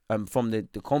focus from the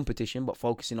competition, but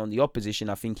focusing on the opposition.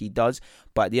 I think he does.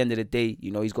 But at the end of the day,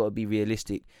 he's got to be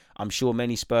realistic. I'm sure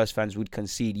many Spurs fans would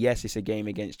concede, yes, it's a game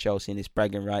against Chelsea and it's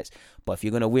bragging rights. But if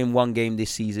you're going to win one game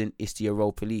this season, it's the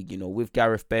Europa League. With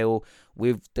Gareth Bale,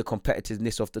 with the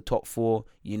competitiveness of the top four,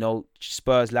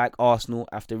 Spurs, like Arsenal,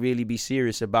 have to really be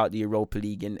serious about the Europa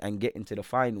League and get into the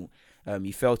final.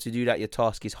 You fail to do that, your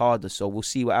task is harder. So we'll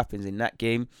see what happens in that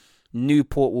game.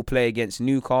 Newport will play against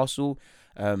Newcastle.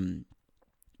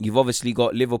 You've obviously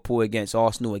got Liverpool against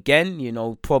Arsenal again.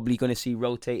 Probably going to see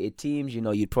rotated teams.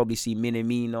 You'd probably see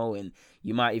Minamino, and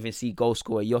you might even see goal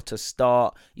scorer Jota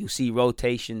start. You'll see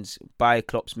rotations by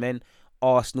Klopp's men.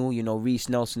 Arsenal, Reece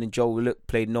Nelson and Joe Willock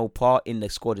played no part in the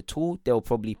squad at all. They'll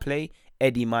probably play.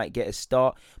 Eddie might get a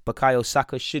start. Bukayo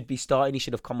Saka should be starting. He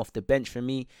should have come off the bench for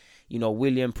me.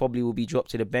 William probably will be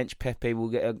dropped to the bench. Pepe will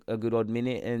get a good odd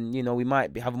minute. And, we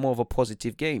might have more of a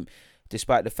positive game.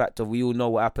 Despite the fact that we all know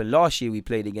what happened last year, we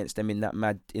played against them in that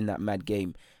mad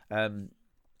game.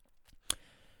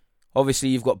 Obviously,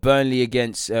 you've got Burnley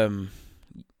against... who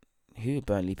are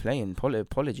Burnley playing?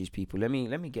 Apologies, people. Let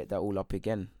me get that all up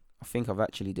again. I think I've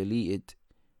actually deleted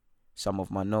some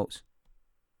of my notes.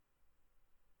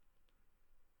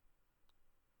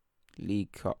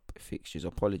 League Cup fixtures.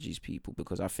 Apologies, people,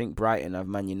 because I think Brighton have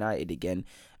Man United again,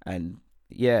 and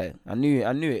yeah, I knew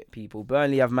it, people.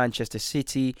 Burnley have Manchester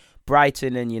City.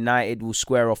 Brighton and United will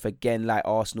square off again, like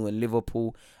Arsenal and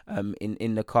Liverpool.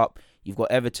 In the cup, you've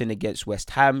got Everton against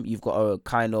West Ham. You've got a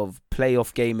kind of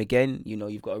playoff game again.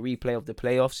 You've got a replay of the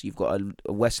playoffs. You've got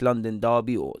a West London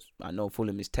derby, or I know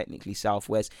Fulham is technically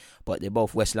Southwest, but they're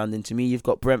both West London to me. You've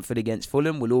got Brentford against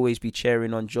Fulham. We'll always be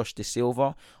cheering on Josh De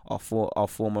Silva, our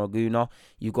former Gooner.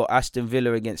 You've got Aston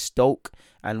Villa against Stoke.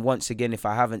 And once again, if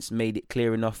I haven't made it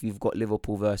clear enough, you've got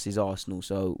Liverpool versus Arsenal.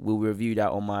 So we'll review that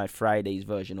on my Friday's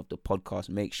version of the podcast.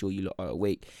 Make sure you lot are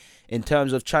awake. In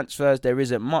terms of transfers, there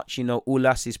isn't much.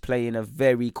 Ulas is playing a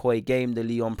very coy game, the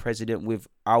Lyon president, with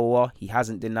Aouar. He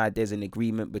hasn't denied there's an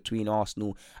agreement between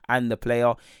Arsenal and the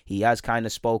player. He has kind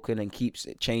of spoken and keeps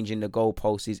changing the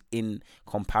goalposts in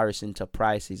comparison to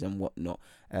prices and whatnot.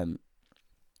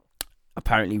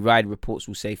 Apparently, Ride reports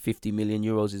will say 50 million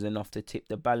euros is enough to tip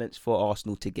the balance for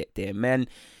Arsenal to get their men.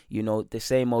 The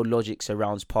same old logic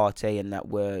surrounds Partey, and that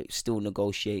we're still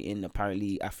negotiating.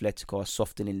 Apparently, Atletico are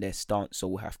softening their stance, so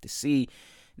we'll have to see.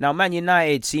 Now, Man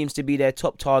United seems to be their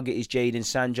top target is Jadon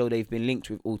Sancho. They've been linked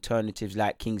with alternatives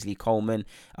like Kingsley Coleman.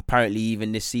 Apparently,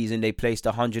 even this season, they placed a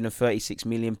 136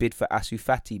 million bid for Ansu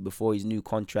Fati before his new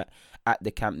contract at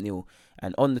the Camp Nou.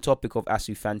 And on the topic of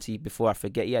Ansu Fati, before I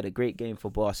forget, he had a great game for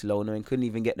Barcelona and couldn't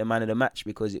even get the man of the match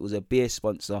because it was a beer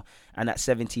sponsor. And at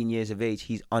 17 years of age,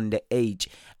 he's underage,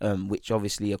 which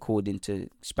obviously, according to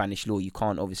Spanish law, you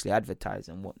can't obviously advertise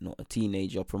and whatnot. A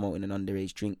teenager promoting an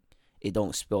underage drink, it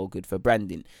don't spell good for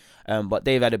branding. But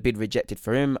they've had a bid rejected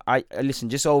for him. Listen,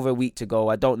 just over a week to go.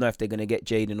 I don't know if they're going to get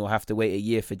Jadon or have to wait a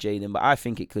year for Jadon, but I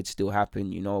think it could still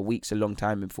happen. A week's a long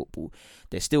time in football.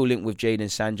 They're still linked with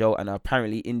Jadon Sancho, and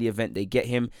apparently in the event they get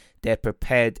him, they're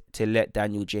prepared to let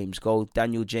Daniel James go.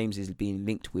 Daniel James is being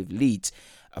linked with Leeds.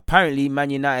 Apparently,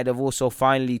 Man United have also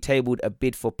finally tabled a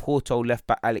bid for Porto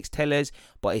left-back Alex Telles,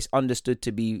 but it's understood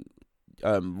to be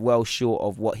well short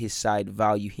of what his side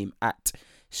value him at.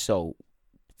 So,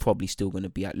 probably still going to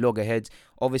be at loggerheads.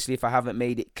 Obviously, if I haven't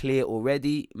made it clear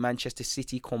already, Manchester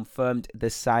City confirmed the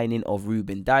signing of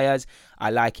Ruben Dias. I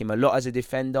like him a lot as a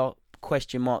defender.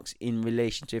 Question marks in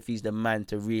relation to if he's the man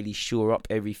to really shore up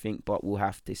everything, but we'll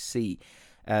have to see.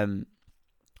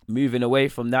 Moving away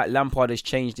from that, Lampard has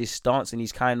changed his stance, and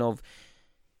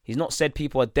he's not said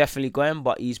people are definitely going,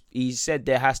 but he's said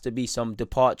there has to be some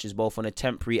departures, both on a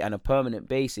temporary and a permanent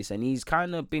basis. And he's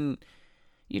kind of been...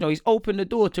 he's opened the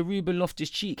door to Ruben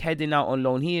Loftus-Cheek heading out on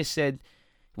loan. He has said,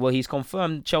 he's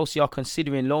confirmed Chelsea are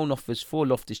considering loan offers for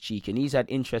Loftus-Cheek, and he's had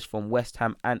interest from West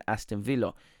Ham and Aston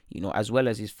Villa, as well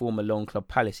as his former loan club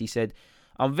Palace. He said,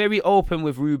 I'm very open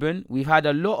with Ruben. We've had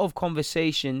a lot of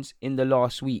conversations in the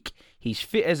last week. He's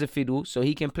fit as a fiddle, so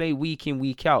he can play week in,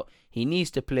 week out. He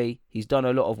needs to play. He's done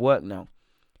a lot of work now.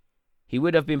 He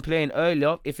would have been playing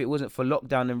earlier if it wasn't for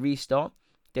lockdown and restart.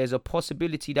 there's a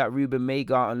possibility that Ruben may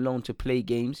go out on loan to play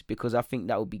games because I think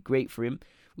that would be great for him.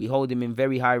 We hold him in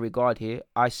very high regard here.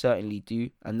 I certainly do.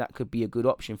 And that could be a good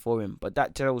option for him. But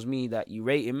that tells me that you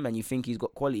rate him and you think he's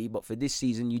got quality. But for this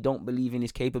season, you don't believe in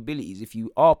his capabilities. If you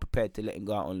are prepared to let him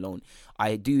go out on loan.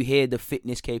 I do hear the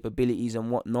fitness capabilities and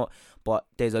whatnot. But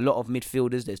there's a lot of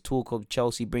midfielders. There's talk of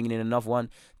Chelsea bringing in another one.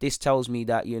 This tells me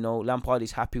that, Lampard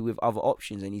is happy with other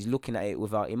options and he's looking at it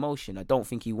without emotion. I don't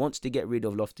think he wants to get rid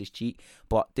of Loftus-Cheek.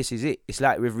 But this is it. It's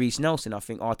like with Reiss Nelson. I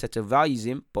think Arteta values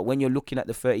him. But when you're looking at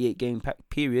the 38-game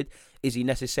period, is he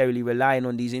necessarily relying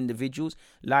on these individuals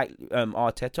like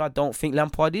Arteta? I don't think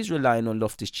Lampard is relying on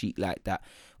Loftus-Cheek like that.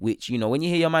 Which, when you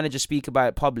hear your manager speak about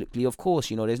it publicly, of course,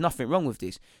 there's nothing wrong with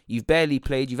this. You've barely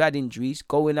played, you've had injuries,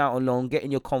 going out on loan,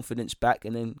 getting your confidence back,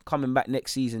 and then coming back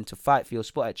next season to fight for your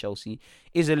spot at Chelsea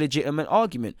is a legitimate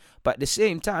argument. But at the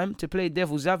same time, to play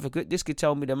devil's advocate, this could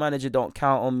tell me the manager don't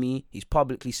count on me. He's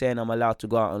publicly saying I'm allowed to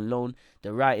go out on loan.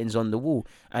 The writing's on the wall.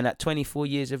 And at 24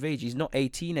 years of age, he's not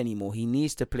 18 anymore. He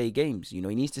needs to play games. He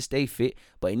needs to stay fit,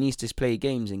 but he needs to play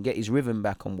games and get his rhythm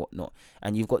back and whatnot.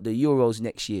 And you've got the Euros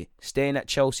next year. Staying at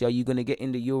Chelsea, are you going to get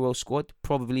in the Euro squad?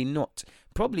 Probably not.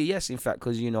 Probably yes, in fact,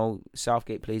 because,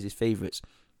 Southgate plays his favourites.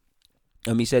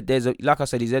 He said, there's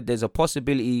a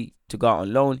possibility to go out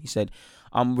on loan. He said,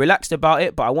 I'm relaxed about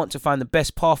it, but I want to find the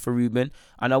best path for Ruben,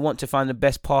 and I want to find the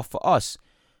best path for us.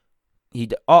 He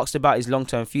asked about his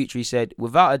long-term future. He said,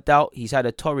 without a doubt, he's had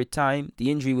a torrid time. The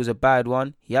injury was a bad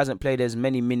one. He hasn't played as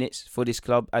many minutes for this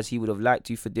club as he would have liked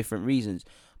to for different reasons.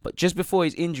 But just before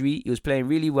his injury, he was playing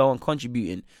really well and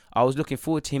contributing. I was looking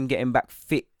forward to him getting back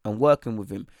fit and working with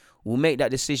him. We'll make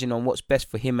that decision on what's best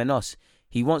for him and us.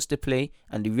 He wants to play,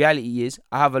 and the reality is,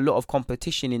 I have a lot of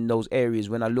competition in those areas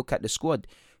when I look at the squad.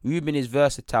 Ruben is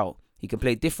versatile. He can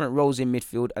play different roles in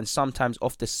midfield and sometimes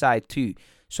off the side too.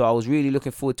 So I was really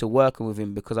looking forward to working with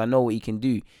him because I know what he can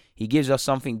do. He gives us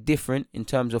something different in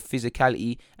terms of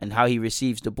physicality and how he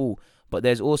receives the ball. But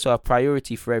there's also a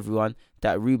priority for everyone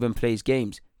that Ruben plays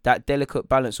games. That delicate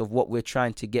balance of what we're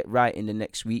trying to get right in the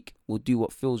next week will do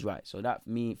what feels right. So that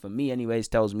for me anyways,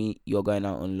 tells me you're going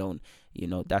out on loan.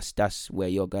 That's where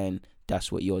you're going.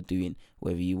 That's what you're doing,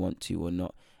 whether you want to or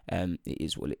not. It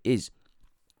is what it is.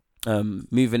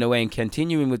 Moving away and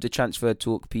continuing with the transfer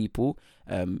talk, people,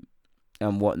 and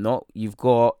whatnot. You've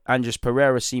got Andres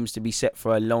Pereira seems to be set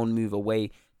for a loan move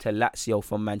away to Lazio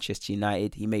from Manchester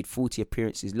United. He made 40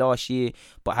 appearances last year,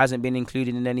 but hasn't been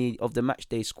included in any of the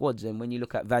matchday squads. And when you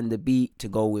look at Van der Beek to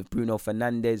go with Bruno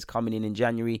Fernandes coming in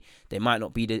January, they might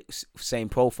not be the same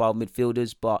profile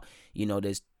midfielders, but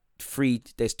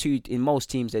there's two in most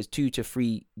teams. There's 2 to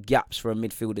 3 gaps for a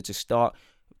midfielder to start.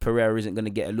 Pereira isn't going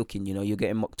to get a look in. You're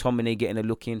getting McTominay getting a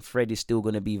look in. Fred is still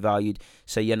going to be valued,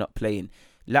 so you're not playing.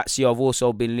 Lazio have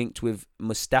also been linked with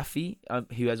Mustafi,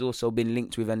 who has also been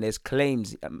linked with, and there's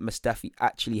claims Mustafi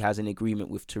actually has an agreement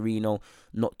with Torino.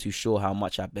 Not too sure how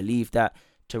much I believe that.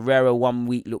 Torreira 1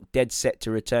 week looked dead set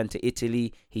to return to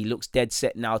Italy. He looks dead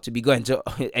set now to be going to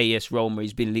AS Roma.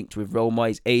 He's been linked with Roma.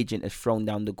 His agent has thrown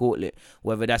down the gauntlet.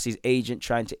 Whether that's his agent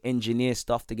trying to engineer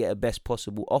stuff to get a best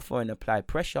possible offer and apply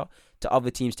pressure to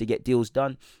other teams to get deals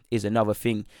done is another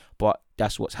thing. But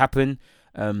that's what's happened.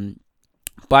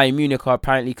 Bayern Munich are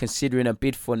apparently considering a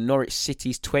bid for Norwich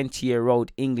City's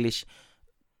 20-year-old English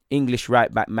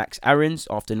right back Max Aarons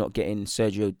after not getting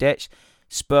Sergio Dest.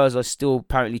 Spurs are still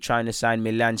apparently trying to sign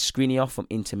Milan Skriniar from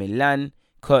Inter Milan.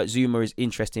 Kurt Zouma is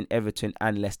interested in Everton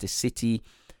and Leicester City.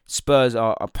 Spurs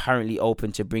are apparently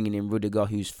open to bringing in Rudiger,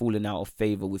 who's fallen out of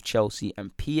favour with Chelsea,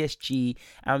 and PSG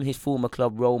and his former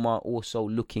club Roma also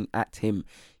looking at him.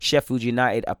 Sheffield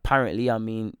United apparently,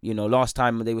 last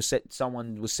time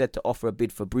someone was said to offer a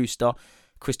bid for Brewster.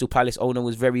 Crystal Palace owner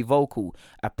was very vocal.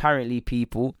 Apparently,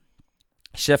 people,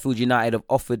 Sheffield United have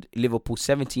offered Liverpool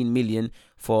 17 million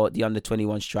for the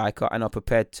under-21 striker and are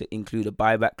prepared to include a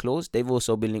buyback clause. They've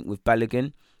also been linked with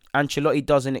Balogun. Ancelotti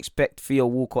doesn't expect Theo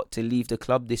Walcott to leave the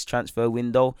club this transfer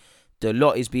window. The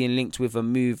lot is being linked with a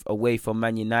move away from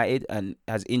Man United and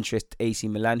has interest AC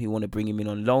Milan, who want to bring him in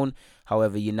on loan.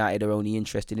 However, United are only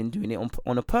interested in doing it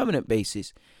on a permanent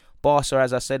basis. Barca,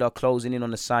 as I said, are closing in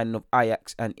on the signing of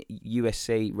Ajax and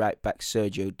USA right back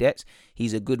Sergio Dest.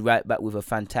 He's a good right back with a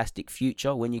fantastic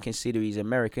future. When you consider he's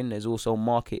American, there's also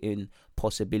marketing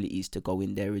possibilities to go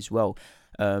in there as well.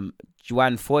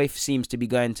 Juan Foyth seems to be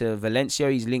going to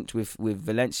Valencia. He's linked with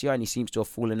Valencia, and he seems to have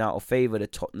fallen out of favour, the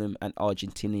Tottenham and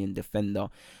Argentinian defender.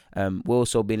 We've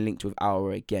also been linked with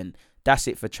Aura again. That's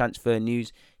it for transfer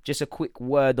news. Just a quick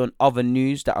word on other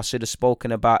news that I should have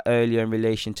spoken about earlier in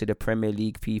relation to the Premier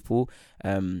League, people.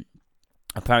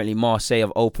 Apparently, Marseille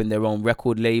have opened their own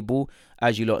record label.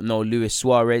 As you lot know, Luis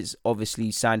Suarez obviously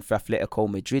signed for Atletico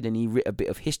Madrid, and he writ a bit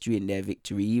of history in their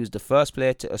victory. He was the first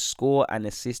player to score and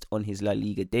assist on his La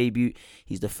Liga debut.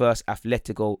 He's the first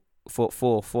Atletico for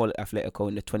Atletico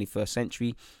in the 21st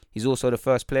century. He's also the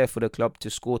first player for the club to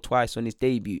score twice on his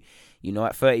debut. You know,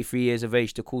 at 33 years of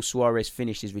age, to call Suarez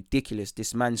finished is ridiculous.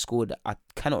 This man scored, I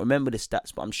cannot remember the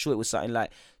stats, but I'm sure it was something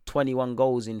like 21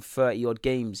 goals in 30 odd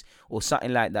games or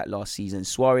something like that last season.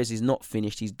 Suarez is not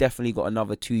finished. He's definitely got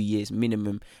another 2 years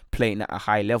minimum playing at a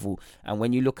high level. And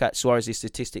when you look at Suarez's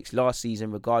statistics last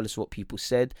season, regardless of what people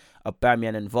said,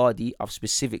 Aubameyang and Vardy, I've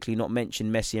specifically not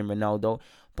mentioned Messi and Ronaldo,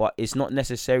 but it's not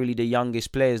necessarily the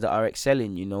youngest players that are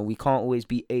excelling. You know, we can't always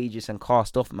be ageist and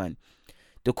cast off, man.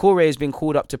 Doucouré has been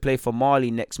called up to play for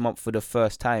Mali next month for the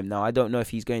first time. Now, I don't know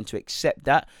if he's going to accept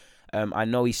that. I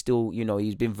know he's still, you know,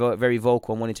 he's been very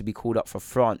vocal and wanting to be called up for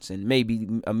France, and maybe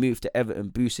a move to Everton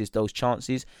boosts those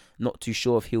chances. Not too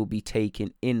sure if he'll be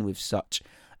taken in with such.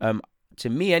 To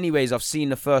me, anyways, I've seen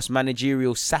the first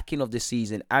managerial sacking of the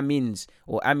season.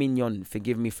 Amignon,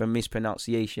 forgive me for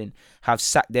mispronunciation, have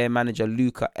sacked their manager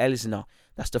Luca Elsner.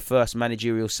 That's the first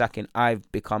managerial sacking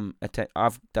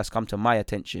that's come to my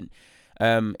attention.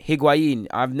 Higuain,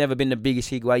 I've never been the biggest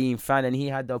Higuain fan, and he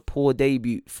had a poor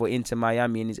debut for Inter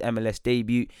Miami in his MLS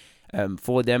debut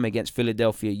for them against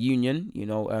Philadelphia Union. You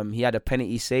know, he had a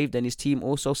penalty saved, and his team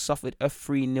also suffered a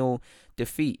 3-0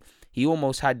 defeat. He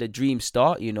almost had the dream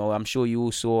start. You know, I'm sure you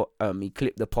all saw he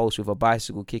clipped the post with a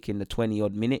bicycle kick in the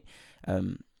 20-odd minute.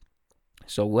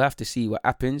 So we'll have to see what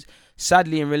happens.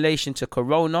 Sadly, in relation to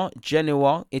Corona,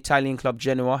 Italian club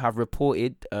Genoa have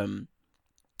reported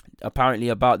apparently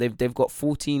about they've got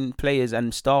 14 players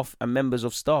and staff and members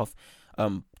of staff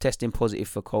testing positive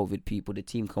for COVID. People, the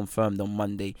team confirmed on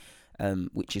Monday,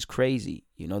 which is crazy.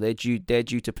 You know, they're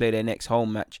due to play their next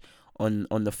home match on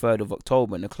the 3rd of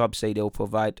October, and the club say they'll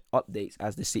provide updates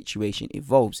as the situation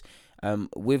evolves.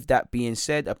 With that being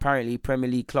said, apparently Premier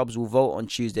League clubs will vote on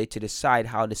Tuesday to decide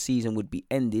how the season would be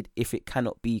ended if it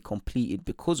cannot be completed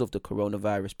because of the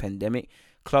coronavirus pandemic.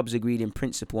 Clubs agreed in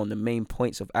principle on the main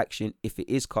points of action if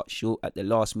it is cut short at the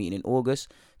last meeting in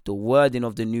August. The wording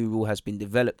of the new rule has been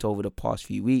developed over the past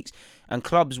few weeks, and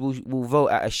clubs will vote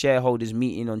at a shareholders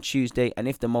meeting on Tuesday, and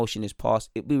if the motion is passed,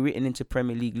 it will be written into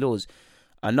Premier League laws.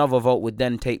 Another vote would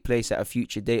then take place at a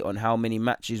future date on how many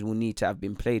matches will need to have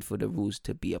been played for the rules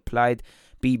to be applied.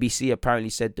 BBC apparently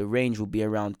said the range will be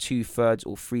around 2/3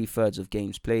 or 3/3 of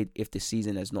games played. If the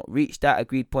season has not reached that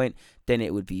agreed point, then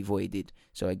it would be voided.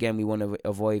 So again, we want to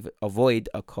avoid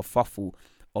a kerfuffle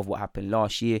of what happened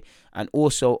last year. And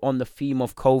also on the theme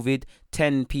of COVID,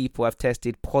 10 people have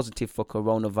tested positive for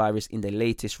coronavirus in the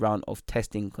latest round of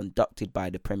testing conducted by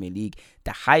the Premier League,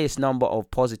 the highest number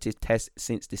of positive tests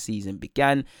since the season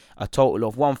began. A total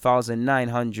of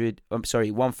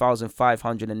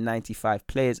 1,595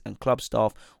 players and club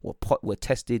staff were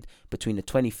tested between the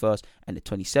 21st and the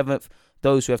 27th.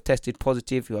 Those who have tested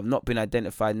positive, who have not been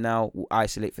identified now, will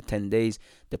isolate for 10 days.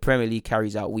 The Premier League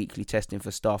carries out weekly testing for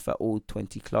staff at all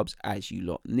 20 clubs, as you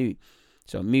lot knew.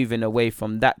 So moving away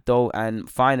from that though, and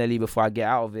finally, before I get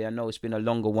out of here, I know it's been a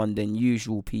longer one than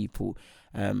usual, people.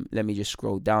 Let me just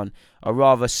scroll down. A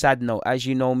rather sad note. As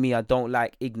you know me, I don't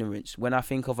like ignorance. When I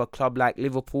think of a club like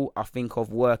Liverpool, I think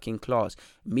of working class.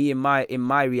 Me in my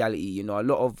reality, you know, a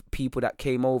lot of people that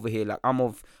came over here, like I'm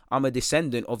a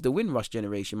descendant of the Windrush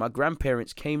generation. My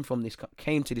grandparents came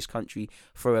to this country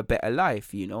for a better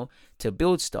life, you know, to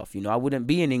build stuff. You know, I wouldn't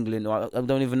be in England, or I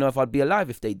don't even know if I'd be alive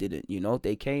if they didn't. You know,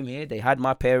 they came here, they had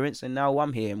my parents, and now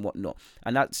I'm here and whatnot.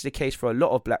 And that's the case for a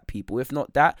lot of black people. If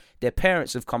not that, their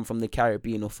parents have come from the Caribbean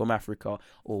or from Africa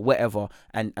or whatever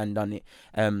and done it.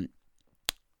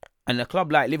 And a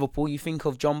club like Liverpool, you think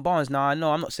of John Barnes. Now, I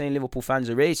know I'm not saying Liverpool fans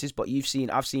are racist, but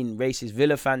I've seen racist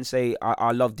Villa fans say,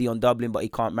 I love Dion Dublin, but he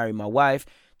can't marry my wife.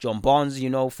 John Barnes, you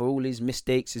know, for all his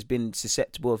mistakes, has been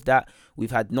susceptible of that. We've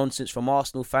had nonsense from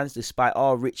Arsenal fans, despite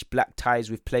our rich black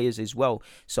ties with players as well.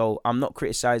 So I'm not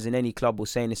criticising any club or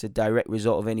saying it's a direct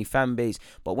result of any fan base.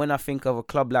 But when I think of a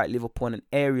club like Liverpool and an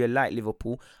area like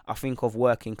Liverpool, I think of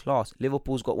working class.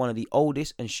 Liverpool's got one of the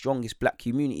oldest and strongest black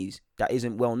communities that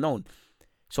isn't well known.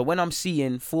 So when I'm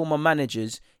seeing former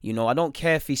managers, you know, I don't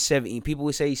care if he's 70. People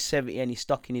will say he's 70 and he's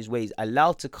stuck in his ways.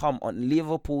 Allowed to come on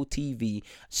Liverpool TV,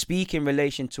 speak in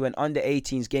relation to an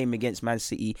under-18s game against Man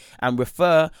City, and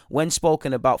refer, when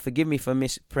spoken about, forgive me for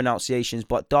mispronunciations,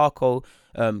 but Darko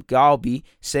Galbi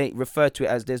refer to it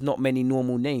as there's not many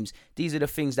normal names. These are the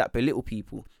things that belittle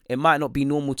people. It might not be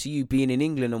normal to you being in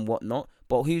England and whatnot,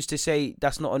 but who's to say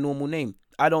that's not a normal name?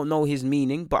 I don't know his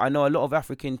meaning, but I know a lot of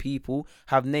African people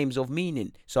have names of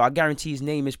meaning. So I guarantee his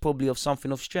name is probably of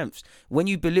something of strength. When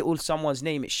you belittle someone's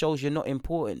name, it shows you're not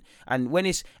important. And when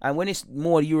it's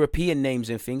more European names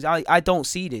and things, I don't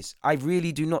see this. I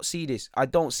really do not see this. I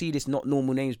don't see this not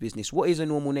normal names business. What is a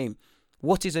normal name?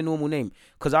 What is a normal name?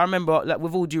 Because I remember, like,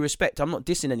 with all due respect, I'm not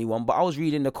dissing anyone, but I was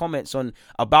reading the comments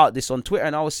about this on Twitter,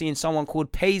 and I was seeing someone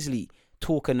called Paisley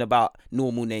talking about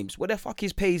normal names. What the fuck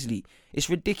is Paisley? It's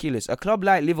ridiculous. A club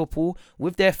like Liverpool,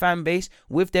 with their fan base,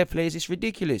 with their players, it's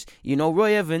ridiculous. You know,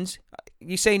 Roy Evans,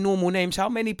 you say normal names. How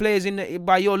many players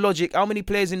by your logic, how many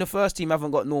players in the first team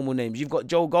haven't got normal names? You've got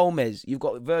Joe Gomez, you've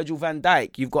got Virgil van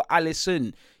Dijk, you've got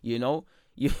Alisson, you know.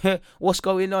 What's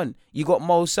going on? You got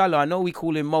Mo Salah. I know we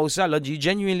call him Mo Salah. Do you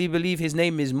genuinely believe his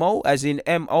name is Mo, as in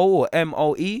M-O or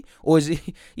M-O-E? Or is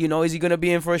he, is he going to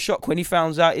be in for a shock when he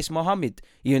finds out it's Mohammed?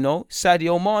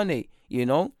 Sadio Mane,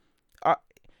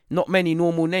 not many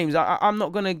normal names. I'm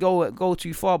not going to go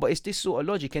too far, but it's this sort of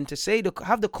logic. And to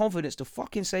have the confidence to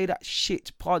fucking say that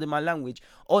shit, pardon my language,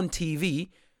 on TV,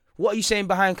 what are you saying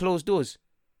behind closed doors?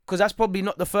 Because that's probably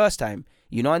not the first time,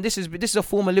 and this is a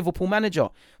former Liverpool manager.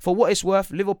 For what it's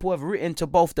worth, Liverpool have written to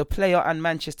both the player and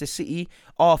Manchester City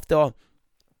after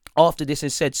this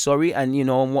and said sorry and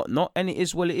and whatnot, and it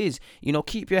is what it is.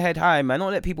 Keep your head high, man.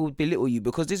 Don't let people belittle you,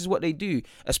 because this is what they do,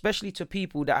 especially to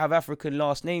people that have African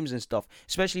last names and stuff,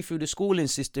 especially through the schooling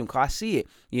system. Cause I see it.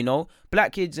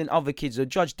 Black kids and other kids are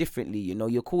judged differently.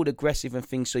 You're called aggressive and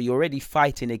things, so you're already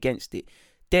fighting against it.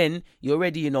 Then you're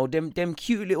already, them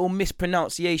cute little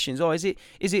mispronunciations. Oh, is it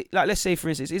like, let's say for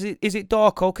instance, is it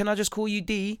Darko? Can I just call you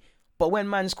D? But when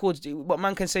man can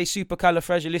say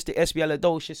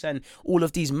supercalifragilisticexpialidocious and all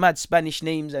of these mad Spanish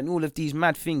names and all of these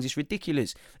mad things, it's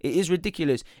ridiculous. It is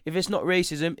ridiculous. If it's not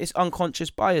racism, it's unconscious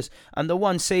bias. And the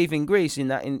one saving grace in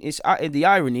that, is the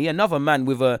irony. Another man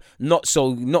with a not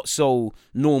so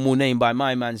normal name by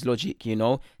my man's logic,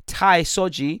 Ty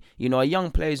Soji, a young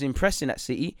player is impressing at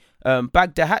City,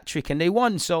 bagged a hat-trick and they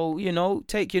won. So,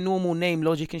 take your normal name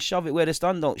logic and shove it where the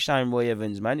sun don't shine, Roy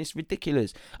Evans, man. It's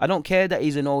ridiculous. I don't care that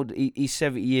he's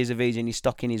 70 years of age and he's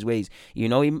stuck in his ways.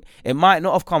 It might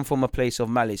not have come from a place of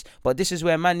malice, but this is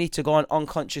where man need to go on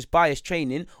unconscious bias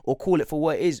training, or call it for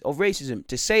what it is, of racism.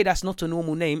 To say that's not a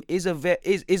normal name is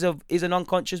an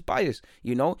unconscious bias.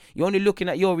 You're only looking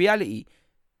at your reality.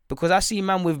 Because I see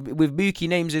man with Buki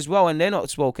names as well, and they're not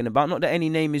spoken about. Not that any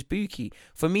name is Buki.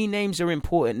 For me, names are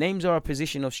important. Names are a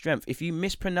position of strength. If you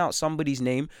mispronounce somebody's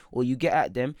name or you get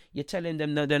at them, you're telling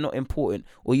them that they're not important,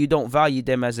 or you don't value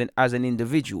them as an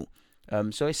individual.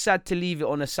 So it's sad to leave it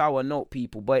on a sour note,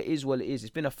 people, but it is what it is.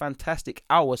 It's been a fantastic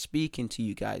hour speaking to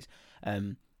you guys.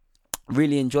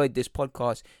 Really enjoyed this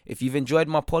podcast. If you've enjoyed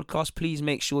my podcast, please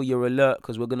make sure you're alert,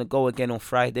 because we're going to go again on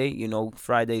Friday.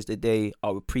 Friday's the day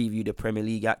I'll preview the Premier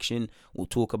League action. We'll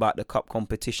talk about the cup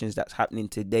competitions that's happening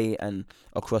today and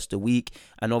across the week.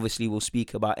 And obviously we'll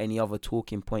speak about any other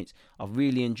talking points. I've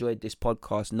really enjoyed this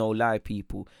podcast, no lie,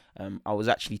 people. I was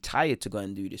actually tired to go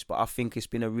and do this, but I think it's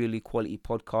been a really quality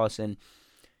podcast. And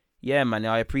yeah, man,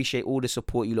 I appreciate all the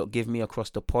support you lot give me across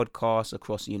the podcast,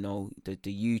 across, the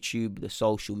YouTube, the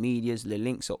social medias. The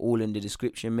links are all in the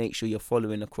description. Make sure you're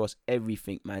following across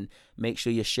everything, man. Make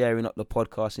sure you're sharing up the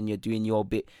podcast and you're doing your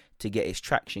bit to get its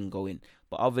traction going.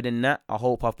 But other than that, I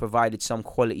hope I've provided some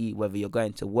quality, whether you're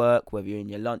going to work, whether you're in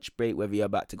your lunch break, whether you're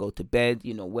about to go to bed,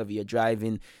 whether you're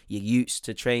driving your utes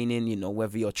to training,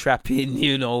 whether you're trapping,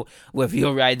 whether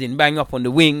you're riding bang up on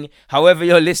the wing. However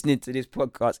you're listening to this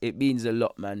podcast, it means a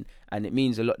lot, man. And it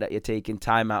means a lot that you're taking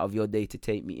time out of your day to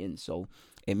take me in. So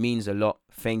it means a lot.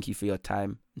 Thank you for your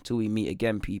time. Until we meet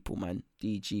again, people, man.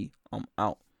 DG, I'm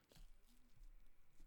out.